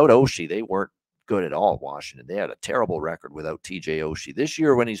especially, without Oshie, they weren't good at all, Washington. They had a terrible record without TJ Oshie. This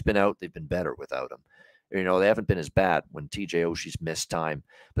year when he's been out, they've been better without him. You know, they haven't been as bad when TJ Oshie's missed time.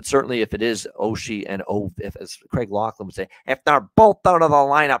 But certainly if it is Oshie and if, as Craig Laughlin would say, if they're both out of the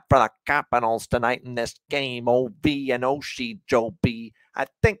lineup for the Capitals tonight in this game, OV and Oshie, Joe B, I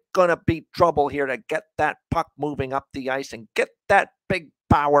think going to be trouble here to get that puck moving up the ice and get that big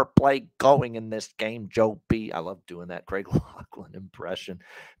power play going in this game, Joe B. I love doing that Craig Laughlin impression.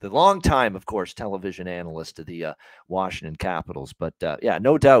 The long-time, of course, television analyst of the Washington Capitals. But, yeah,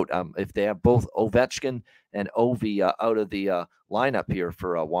 no doubt if they have both Ovechkin and Ovi out of the lineup here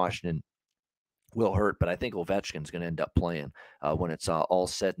for Washington, will hurt. But I think Ovechkin's going to end up playing when it's all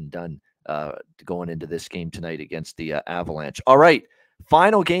said and done going into this game tonight against the Avalanche. All right.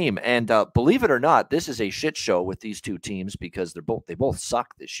 Final game, and believe it or not, this is a shit show with these two teams because they both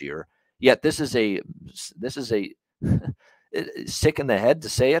suck this year. Yet this is a sick in the head to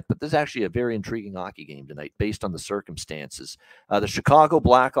say it, but this is actually a very intriguing hockey game tonight based on the circumstances. The Chicago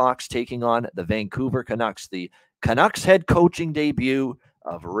Blackhawks taking on the Vancouver Canucks. The Canucks head coaching debut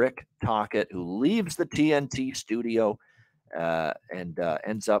of Rick Tocchet, who leaves the TNT studio and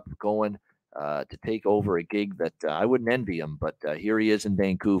ends up going to take over a gig that I wouldn't envy him, but here he is in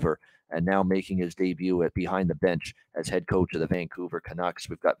Vancouver and now making his debut at behind the bench as head coach of the Vancouver Canucks.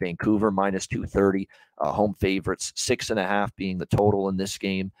 We've got Vancouver minus 230, home favorites, 6.5 being the total in this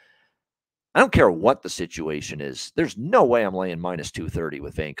game. I don't care what the situation is. There's no way I'm laying minus 230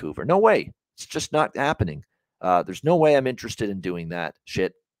 with Vancouver. No way. It's just not happening. There's no way I'm interested in doing that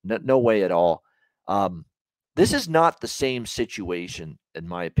shit. No way at all. This is not the same situation, in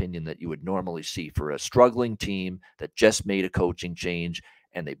my opinion, that you would normally see for a struggling team that just made a coaching change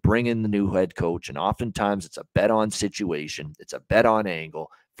and they bring in the new head coach. And oftentimes it's a bet on situation. It's a bet on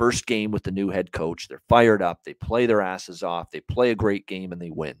angle. First game with the new head coach. They're fired up. They play their asses off. They play a great game and they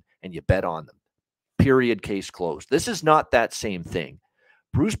win. And you bet on them. Period. Case closed. This is not that same thing.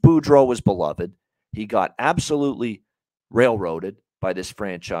 Bruce Boudreau was beloved. He got absolutely railroaded by this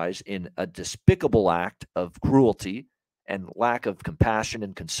franchise in a despicable act of cruelty and lack of compassion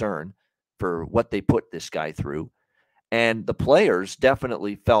and concern for what they put this guy through. And the players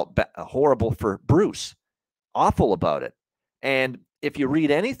definitely felt horrible for Bruce, awful about it. And if you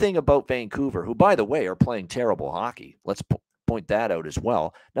read anything about Vancouver, who, by the way, are playing terrible hockey, let's point that out as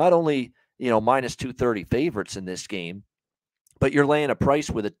well. Not only, minus 230 favorites in this game, but you're laying a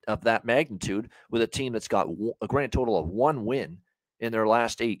price of that magnitude with a team that's got a grand total of 1 win in their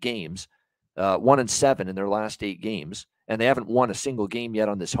last 8 games, 1-7 in their last 8 games, and they haven't won a single game yet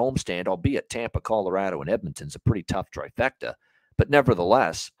on this homestand, albeit Tampa, Colorado, and Edmonton's a pretty tough trifecta. But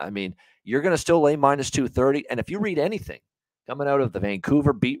nevertheless, I mean, you're going to still lay minus 230. And if you read anything coming out of the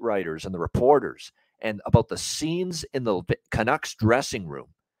Vancouver beat writers and the reporters and about the scenes in the Canucks dressing room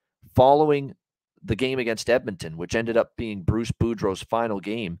following the game against Edmonton, which ended up being Bruce Boudreau's final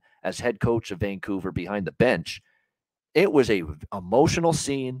game as head coach of Vancouver behind the bench, it was a emotional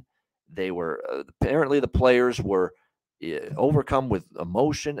scene. They were apparently the players were overcome with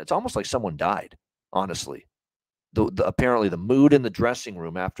emotion. It's almost like someone died, honestly. Apparently the mood in the dressing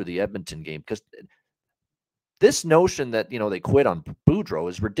room after the Edmonton game, because this notion that, they quit on Boudreau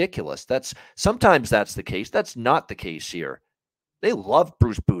is ridiculous. Sometimes that's the case. That's not the case here. They love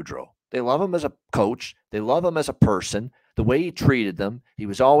Bruce Boudreau. They love him as a coach. They love him as a person. The way he treated them, he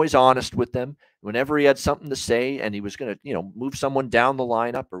was always honest with them. Whenever he had something to say and he was going to, move someone down the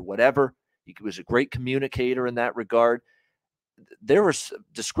lineup or whatever, he was a great communicator in that regard. There were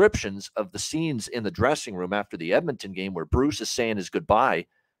descriptions of the scenes in the dressing room after the Edmonton game where Bruce is saying his goodbye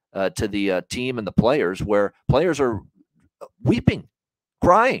to the team and the players, where players are weeping,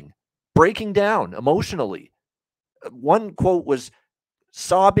 crying, breaking down emotionally. One quote was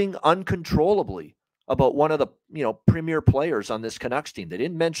sobbing uncontrollably about one of the premier players on this Canucks team. They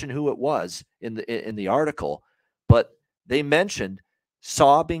didn't mention who it was in the article, but they mentioned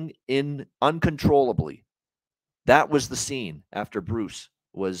sobbing uncontrollably. That was the scene after Bruce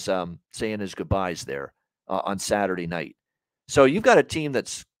was saying his goodbyes there on Saturday night. So you've got a team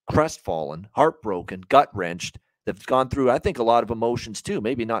that's crestfallen, heartbroken, gut-wrenched. They've gone through, I think, a lot of emotions too.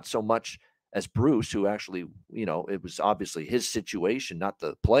 Maybe not so much as Bruce, who actually, it was obviously his situation, not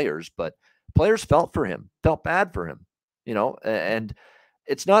the players, but players felt for him, felt bad for him, and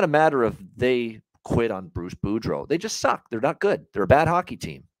it's not a matter of they quit on Bruce Boudreau. They just suck. They're not good. They're a bad hockey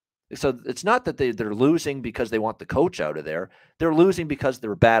team. So it's not that they're losing because they want the coach out of there. They're losing because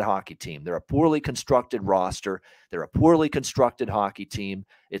they're a bad hockey team. They're a poorly constructed roster. They're a poorly constructed hockey team.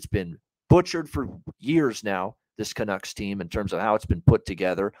 It's been butchered for years now, this Canucks team, in terms of how it's been put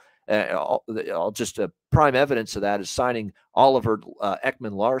together. Just prime evidence of that is signing Oliver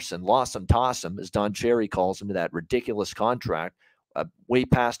Ekman-Larsson, Lawson Tossum, as Don Cherry calls him, to that ridiculous contract, way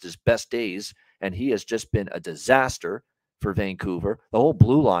past his best days, and he has just been a disaster for Vancouver. The whole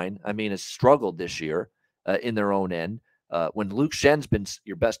blue line, has struggled this year in their own end. When Luke Schen's been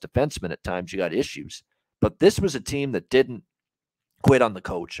your best defenseman at times, you got issues. But this was a team that didn't quit on the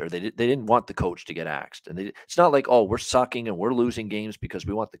coach, or they didn't want the coach to get axed. And it's not like, oh, we're sucking and we're losing games because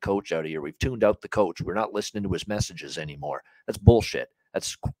we want the coach out of here. We've tuned out the coach. We're not listening to his messages anymore. That's bullshit.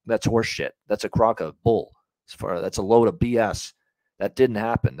 That's horse shit. That's a crock of bull. That's a load of BS. That didn't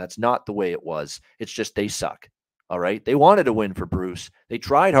happen. That's not the way it was. It's just they suck. All right. They wanted to win for Bruce. They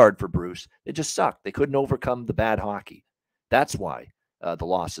tried hard for Bruce. They just sucked. They couldn't overcome the bad hockey. That's why the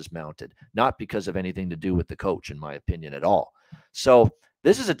losses mounted, not because of anything to do with the coach, in my opinion, at all. So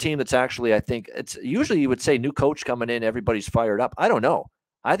this is a team that's actually, I think, it's usually you would say new coach coming in, everybody's fired up. I don't know.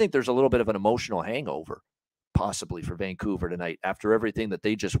 I think there's a little bit of an emotional hangover possibly for Vancouver tonight after everything that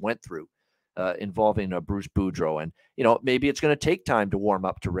they just went through involving Bruce Boudreau. And, maybe it's going to take time to warm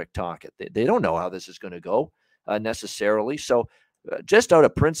up to Rick Tocchet. They don't know how this is going to go necessarily. So just out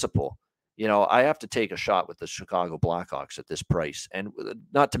of principle, I have to take a shot with the Chicago Blackhawks at this price. And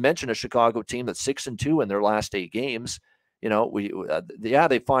not to mention a Chicago team that's 6-2 in their last 8 games.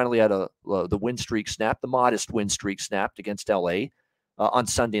 They finally had the win streak snapped, the modest win streak snapped against LA on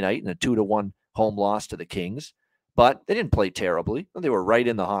Sunday night in a 2-1 home loss to the Kings. But they didn't play terribly. They were right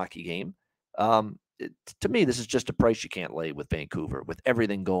in the hockey game. To me, this is just a price you can't lay with Vancouver, with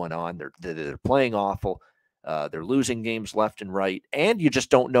everything going on. They're playing awful. They're losing games left and right, and you just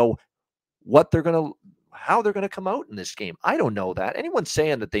don't know how they're gonna come out in this game. I don't know that. Anyone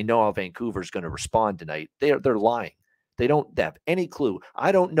saying that they know how Vancouver's going to respond tonight, they're lying. They don't have any clue.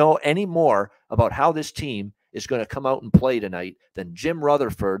 I don't know any more about how this team is going to come out and play tonight than Jim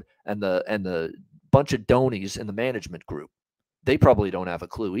Rutherford and the bunch of Donies in the management group. They probably don't have a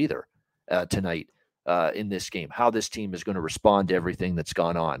clue either tonight in this game, how this team is going to respond to everything that's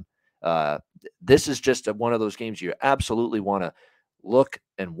gone on. This is just one of those games you absolutely want to look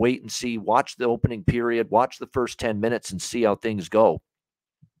and wait and see. Watch the opening period, watch the first 10 minutes and see how things go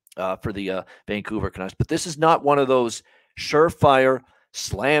for the Vancouver Canucks. But this is not one of those surefire,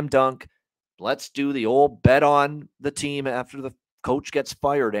 slam dunk, let's do the old bet on the team after the coach gets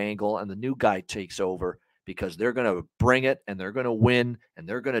fired angle and the new guy takes over, because they're going to bring it and they're going to win and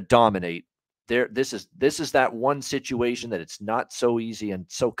they're going to dominate. This is that one situation that it's not so easy and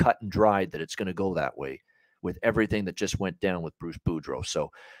so cut and dried that it's going to go that way with everything that just went down with Bruce Boudreau. So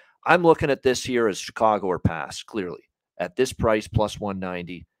I'm looking at this here as Chicago or pass, clearly. At this price, plus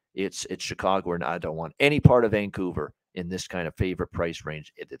 190, it's Chicago, and I don't want any part of Vancouver in this kind of favorite price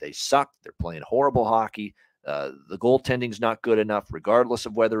range. They suck. They're playing horrible hockey. The goaltending's not good enough, regardless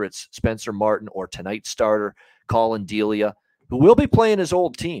of whether it's Spencer Martin or tonight's starter, Colin Delia, who will be playing his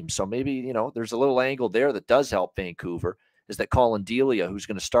old team. So maybe, there's a little angle there that does help Vancouver, is that Colin Delia, who's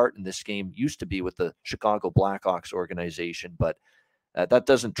going to start in this game, used to be with the Chicago Blackhawks organization, but that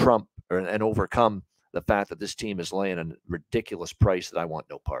doesn't trump and overcome the fact that this team is laying a ridiculous price that I want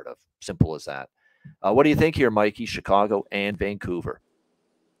no part of. Simple as that. What do you think here, Mikey, Chicago and Vancouver?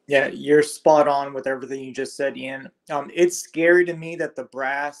 Yeah, you're spot on with everything you just said, Ian. It's scary to me that the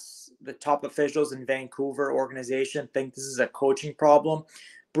brass, the top officials in Vancouver organization, think this is a coaching problem.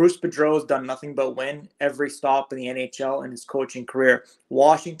 Bruce Boudreau has done nothing but win every stop in the NHL in his coaching career.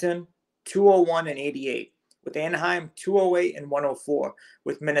 Washington, 201 and 88. With Anaheim, 208 and 104.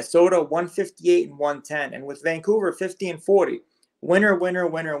 With Minnesota, 158 and 110. And with Vancouver, 50 and 40. Winner, winner,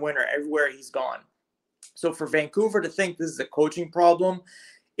 winner, winner everywhere he's gone. So for Vancouver to think this is a coaching problem,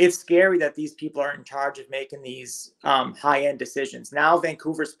 it's scary that these people are in charge of making these high-end decisions. Now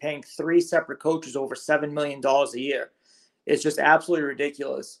Vancouver's paying 3 separate coaches over $7 million a year. It's just absolutely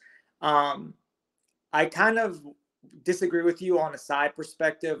ridiculous. I kind of disagree with you on a side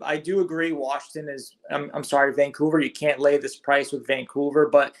perspective. I do agree Washington is, I'm sorry, Vancouver, you can't lay this price with Vancouver,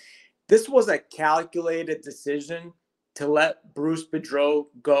 but this was a calculated decision to let Bruce Boudreau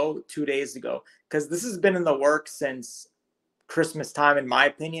go 2 days ago, because this has been in the works since Christmas time, in my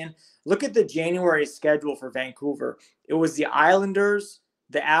opinion. Look at the January schedule for Vancouver. It was the Islanders,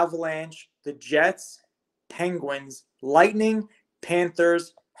 the Avalanche, the Jets, Penguins, Lightning,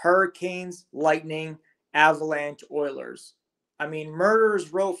 Panthers, Hurricanes, Lightning, Avalanche, Oilers. I mean,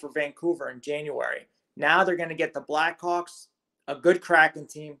 murderers row for Vancouver in January. Now they're going to get the Blackhawks, a good Kraken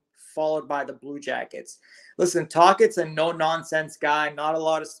team, followed by the Blue Jackets. Listen, Tocchet's a no-nonsense guy, not a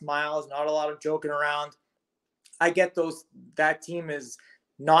lot of smiles, not a lot of joking around. I get that team is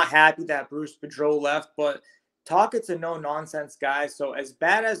not happy that Bruce Boudreau left, but Tocchet's a no-nonsense guy. So as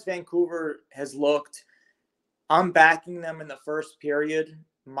bad as Vancouver has looked, I'm backing them in the first period,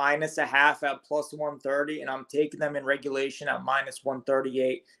 -0.5 at +130, and I'm taking them in regulation at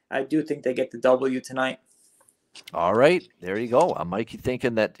 -138. I do think they get the W tonight. All right, there you go. I'm Mikey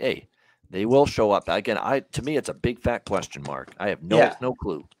thinking that, hey, they will show up. Again, to me, it's a big fat question mark. I have no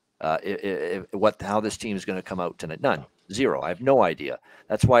clue how this team is going to come out tonight. None. Zero. I have no idea.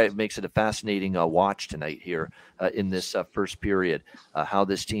 That's why it makes it a fascinating watch tonight here in this first period, how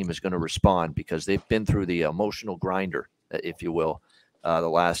this team is going to respond, because they've been through the emotional grinder, if you will, the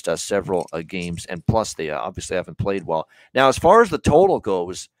last several games. And plus, they obviously haven't played well. Now, as far as the total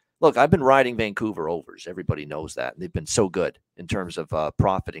goes, look, I've been riding Vancouver overs. Everybody knows that. And they've been so good in terms of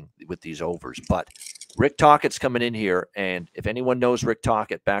profiting with these overs. But Rick Tocchet's coming in here. And if anyone knows Rick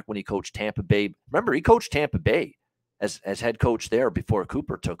Tocchet, back when he coached Tampa Bay, remember, he coached Tampa Bay as head coach there before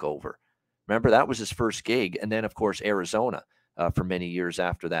Cooper took over. Remember, that was his first gig. And then, of course, Arizona for many years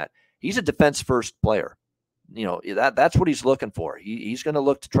after that. He's a defense-first player. That's what he's looking for. He's going to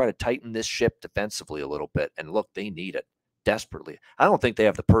look to try to tighten this ship defensively a little bit. And look, they need it desperately. I don't think they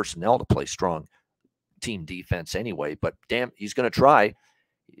have the personnel to play strong team defense anyway, but damn, he's going to try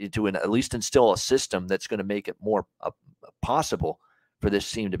to at least instill a system that's going to make it more possible for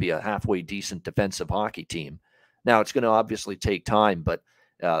this team to be a halfway decent defensive hockey team. Now, it's going to obviously take time, but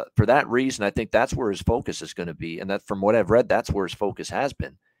for that reason, I think that's where his focus is going to be. And that, from what I've read, that's where his focus has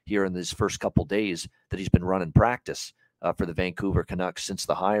been here in these first couple days that he's been running practice for the Vancouver Canucks since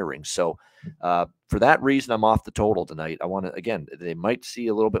the hiring. So for that reason, I'm off the total tonight. I want to, again, they might see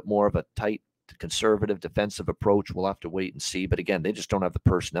a little bit more of a tight, conservative defensive approach. We'll have to wait and see. But again, they just don't have the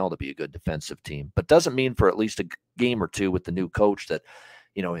personnel to be a good defensive team. But doesn't mean for at least a game or two with the new coach that,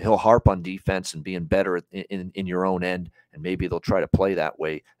 he'll harp on defense and being better in your own end. And maybe they'll try to play that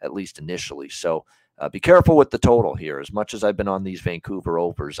way, at least initially. So be careful with the total here. As much as I've been on these Vancouver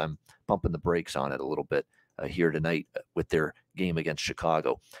overs, I'm pumping the brakes on it a little bit here tonight with their game against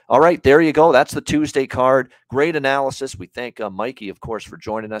Chicago. All right, there you go. That's the Tuesday card. Great analysis. We thank Mikey, of course, for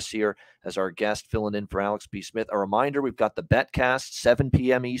joining us here as our guest, filling in for Alex B. Smith. A reminder, we've got the Betcast, 7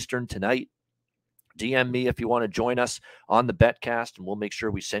 p.m. Eastern tonight. DM me if you want to join us on the Betcast, and we'll make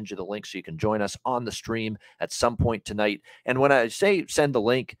sure we send you the link so you can join us on the stream at some point tonight. And when I say send the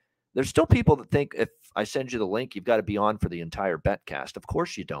link, there's still people that think if I send you the link, you've got to be on for the entire Betcast. Of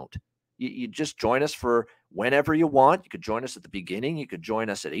course you don't. You just join us for whenever you want. You could join us at the beginning. You could join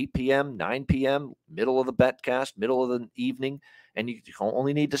us at 8 p.m., 9 p.m., middle of the Betcast, middle of the evening. And you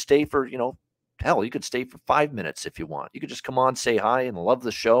only need to stay for, hell, you could stay for 5 minutes if you want. You could just come on, say hi, and love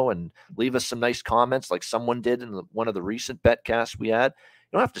the show, and leave us some nice comments like someone did in one of the recent Betcasts we had.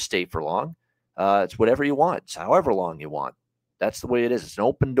 You don't have to stay for long. It's whatever you want. It's however long you want. That's the way it is. It's an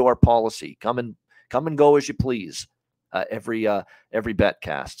open door policy. Come and go as you please. Every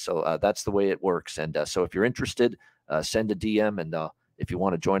betcast. So that's the way it works. And so if you're interested, send a DM, and if you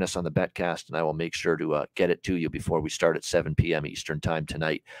want to join us on the betcast, and I will make sure to get it to you before we start at 7 p.m. Eastern time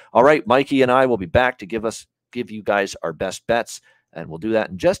tonight. All right, Mikey and I will be back to give you guys our best bets, and we'll do that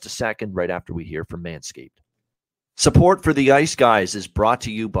in just a second, right after we hear from Manscaped. Support for the Ice Guys is brought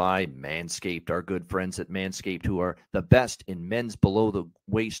to you by Manscaped, our good friends at Manscaped, who are the best in men's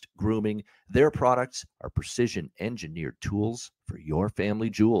below-the-waist grooming. Their products are precision-engineered tools for your family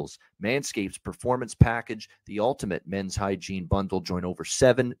jewels. Manscaped's Performance Package, the ultimate men's hygiene bundle. Join over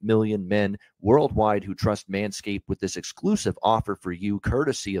 7 million men worldwide who trust Manscaped with this exclusive offer for you,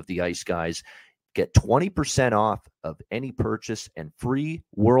 courtesy of the Ice Guys. Get 20% off of any purchase and free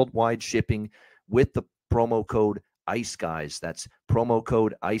worldwide shipping with the promo code Ice Guys. That's promo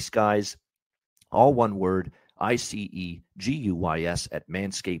code Ice Guys, all one word, ICEGUYS at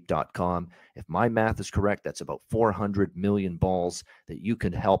manscaped.com. If my math is correct, that's about 400 million balls that you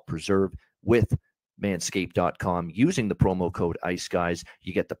can help preserve with manscaped.com using the promo code Ice Guys.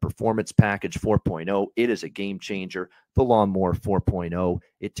 You get the Performance Package 4.0. It is a game changer. The Lawnmower 4.0.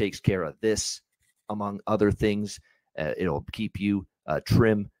 It takes care of this, among other things. It'll keep you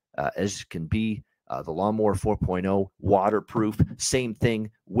trim as can be. The Lawnmower 4.0, waterproof. Same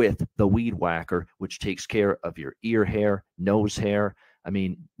thing with the Weed Whacker, which takes care of your ear hair, nose hair. I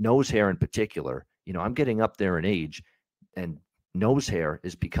mean, nose hair in particular. You know, I'm getting up there in age, and nose hair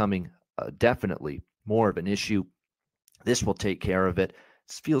is becoming definitely more of an issue. This will take care of it.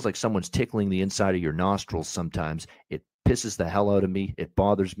 It feels like someone's tickling the inside of your nostrils sometimes. It pisses the hell out of me. It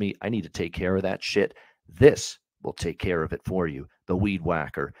bothers me. I need to take care of that shit. This will take care of it for you. The Weed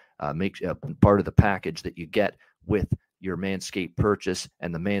Whacker. Make part of the package that you get with your Manscaped purchase,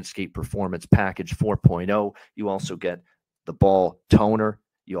 and the Manscaped Performance Package 4.0. You also get the ball toner.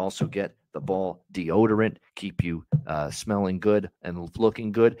 You also get the ball deodorant, keep you smelling good and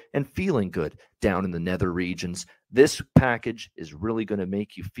looking good and feeling good down in the nether regions. This package is really going to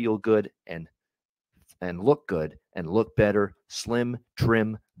make you feel good and look good and look better, slim,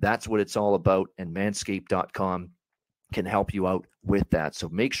 trim. That's what it's all about, and manscaped.com can help you out with that. So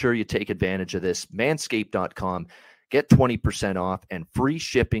make sure you take advantage of this. Manscaped.com. Get 20% off and free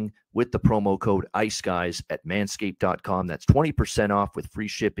shipping with the promo code IceGuys at manscaped.com. That's 20% off with free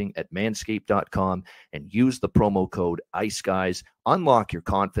shipping at manscaped.com, and use the promo code IceGuys. Unlock your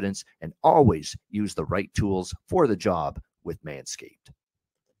confidence and always use the right tools for the job with Manscaped.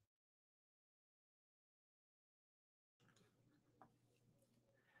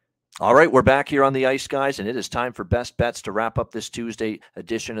 All right, we're back here on the Ice Guys, and it is time for Best Bets to wrap up this Tuesday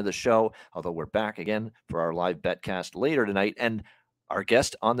edition of the show, although we're back again for our live betcast later tonight, and our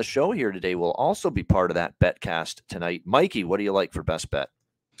guest on the show here today will also be part of that betcast tonight. Mikey, what do you like for Best Bet?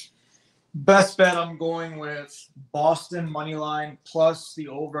 Best bet, I'm going with Boston moneyline plus the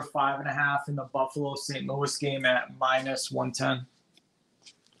over 5.5 in the Buffalo-St. Louis game at -110.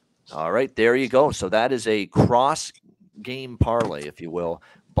 All right, there you go. So that is a cross-game parlay, if you will.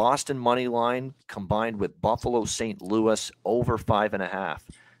 Boston money line combined with Buffalo St. Louis over 5.5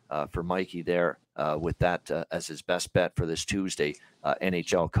 for Mikey there with that as his best bet for this Tuesday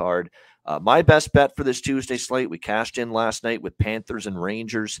NHL card. My best bet for this Tuesday slate, we cashed in last night with Panthers and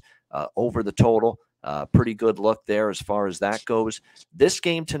Rangers over the total. Pretty good look there as far as that goes. This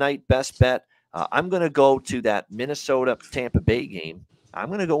game tonight, best bet, I'm going to go to that Minnesota-Tampa Bay game. I'm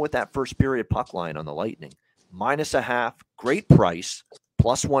going to go with that first period puck line on the Lightning. -0.5, great price.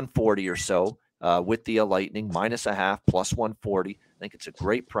 Plus 140 or so with the Lightning, -0.5, plus 140. I think it's a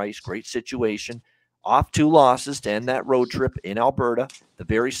great price, great situation. Off 2 losses to end that road trip in Alberta. The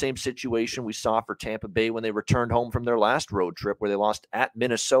very same situation we saw for Tampa Bay when they returned home from their last road trip, where they lost at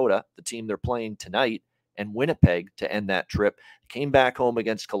Minnesota, the team they're playing tonight, and Winnipeg to end that trip. Came back home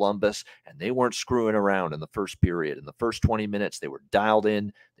against Columbus, and they weren't screwing around in the first period. In the first 20 minutes, they were dialed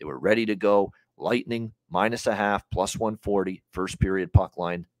in. They were ready to go. Lightning, -0.5, plus 140, first period puck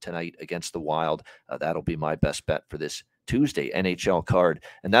line tonight against the Wild. That'll be my best bet for this Tuesday NHL card.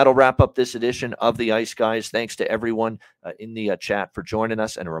 And that'll wrap up this edition of the Ice Guys. Thanks to everyone in the chat for joining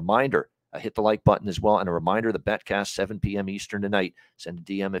us. And a reminder, hit the like button as well. And a reminder, the betcast, 7 p.m. Eastern tonight. Send a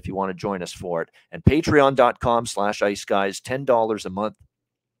DM if you want to join us for it. And patreon.com/IceGuys, $10 a month.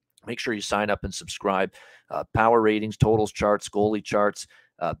 Make sure you sign up and subscribe. Power ratings, totals charts, goalie charts,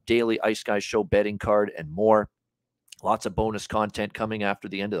 daily Ice Guys show betting card, and more. Lots of bonus content coming after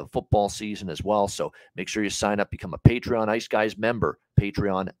the end of the football season as well. So make sure you sign up, become a Patreon Ice Guys member,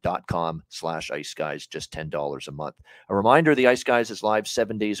 patreon.com/Ice Guys, just $10 a month. A reminder, the Ice Guys is live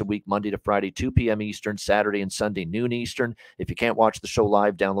 7 days a week, Monday to Friday, 2 p.m. Eastern, Saturday and Sunday, noon Eastern. If you can't watch the show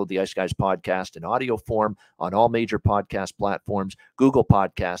live, download the Ice Guys podcast in audio form on all major podcast platforms, Google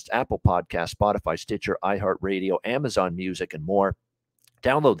Podcasts, Apple Podcasts, Spotify, Stitcher, iHeartRadio, Amazon Music, and more.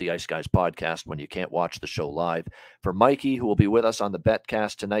 Download the Ice Guys podcast when you can't watch the show live. For Mikey, who will be with us on the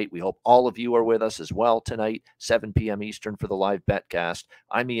Betcast tonight, we hope all of you are with us as well tonight, 7 p.m. Eastern for the live Betcast.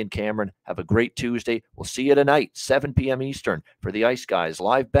 I'm Ian Cameron. Have a great Tuesday. We'll see you tonight, 7 p.m. Eastern for the Ice Guys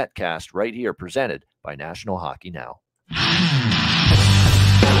live Betcast right here, presented by National Hockey Now.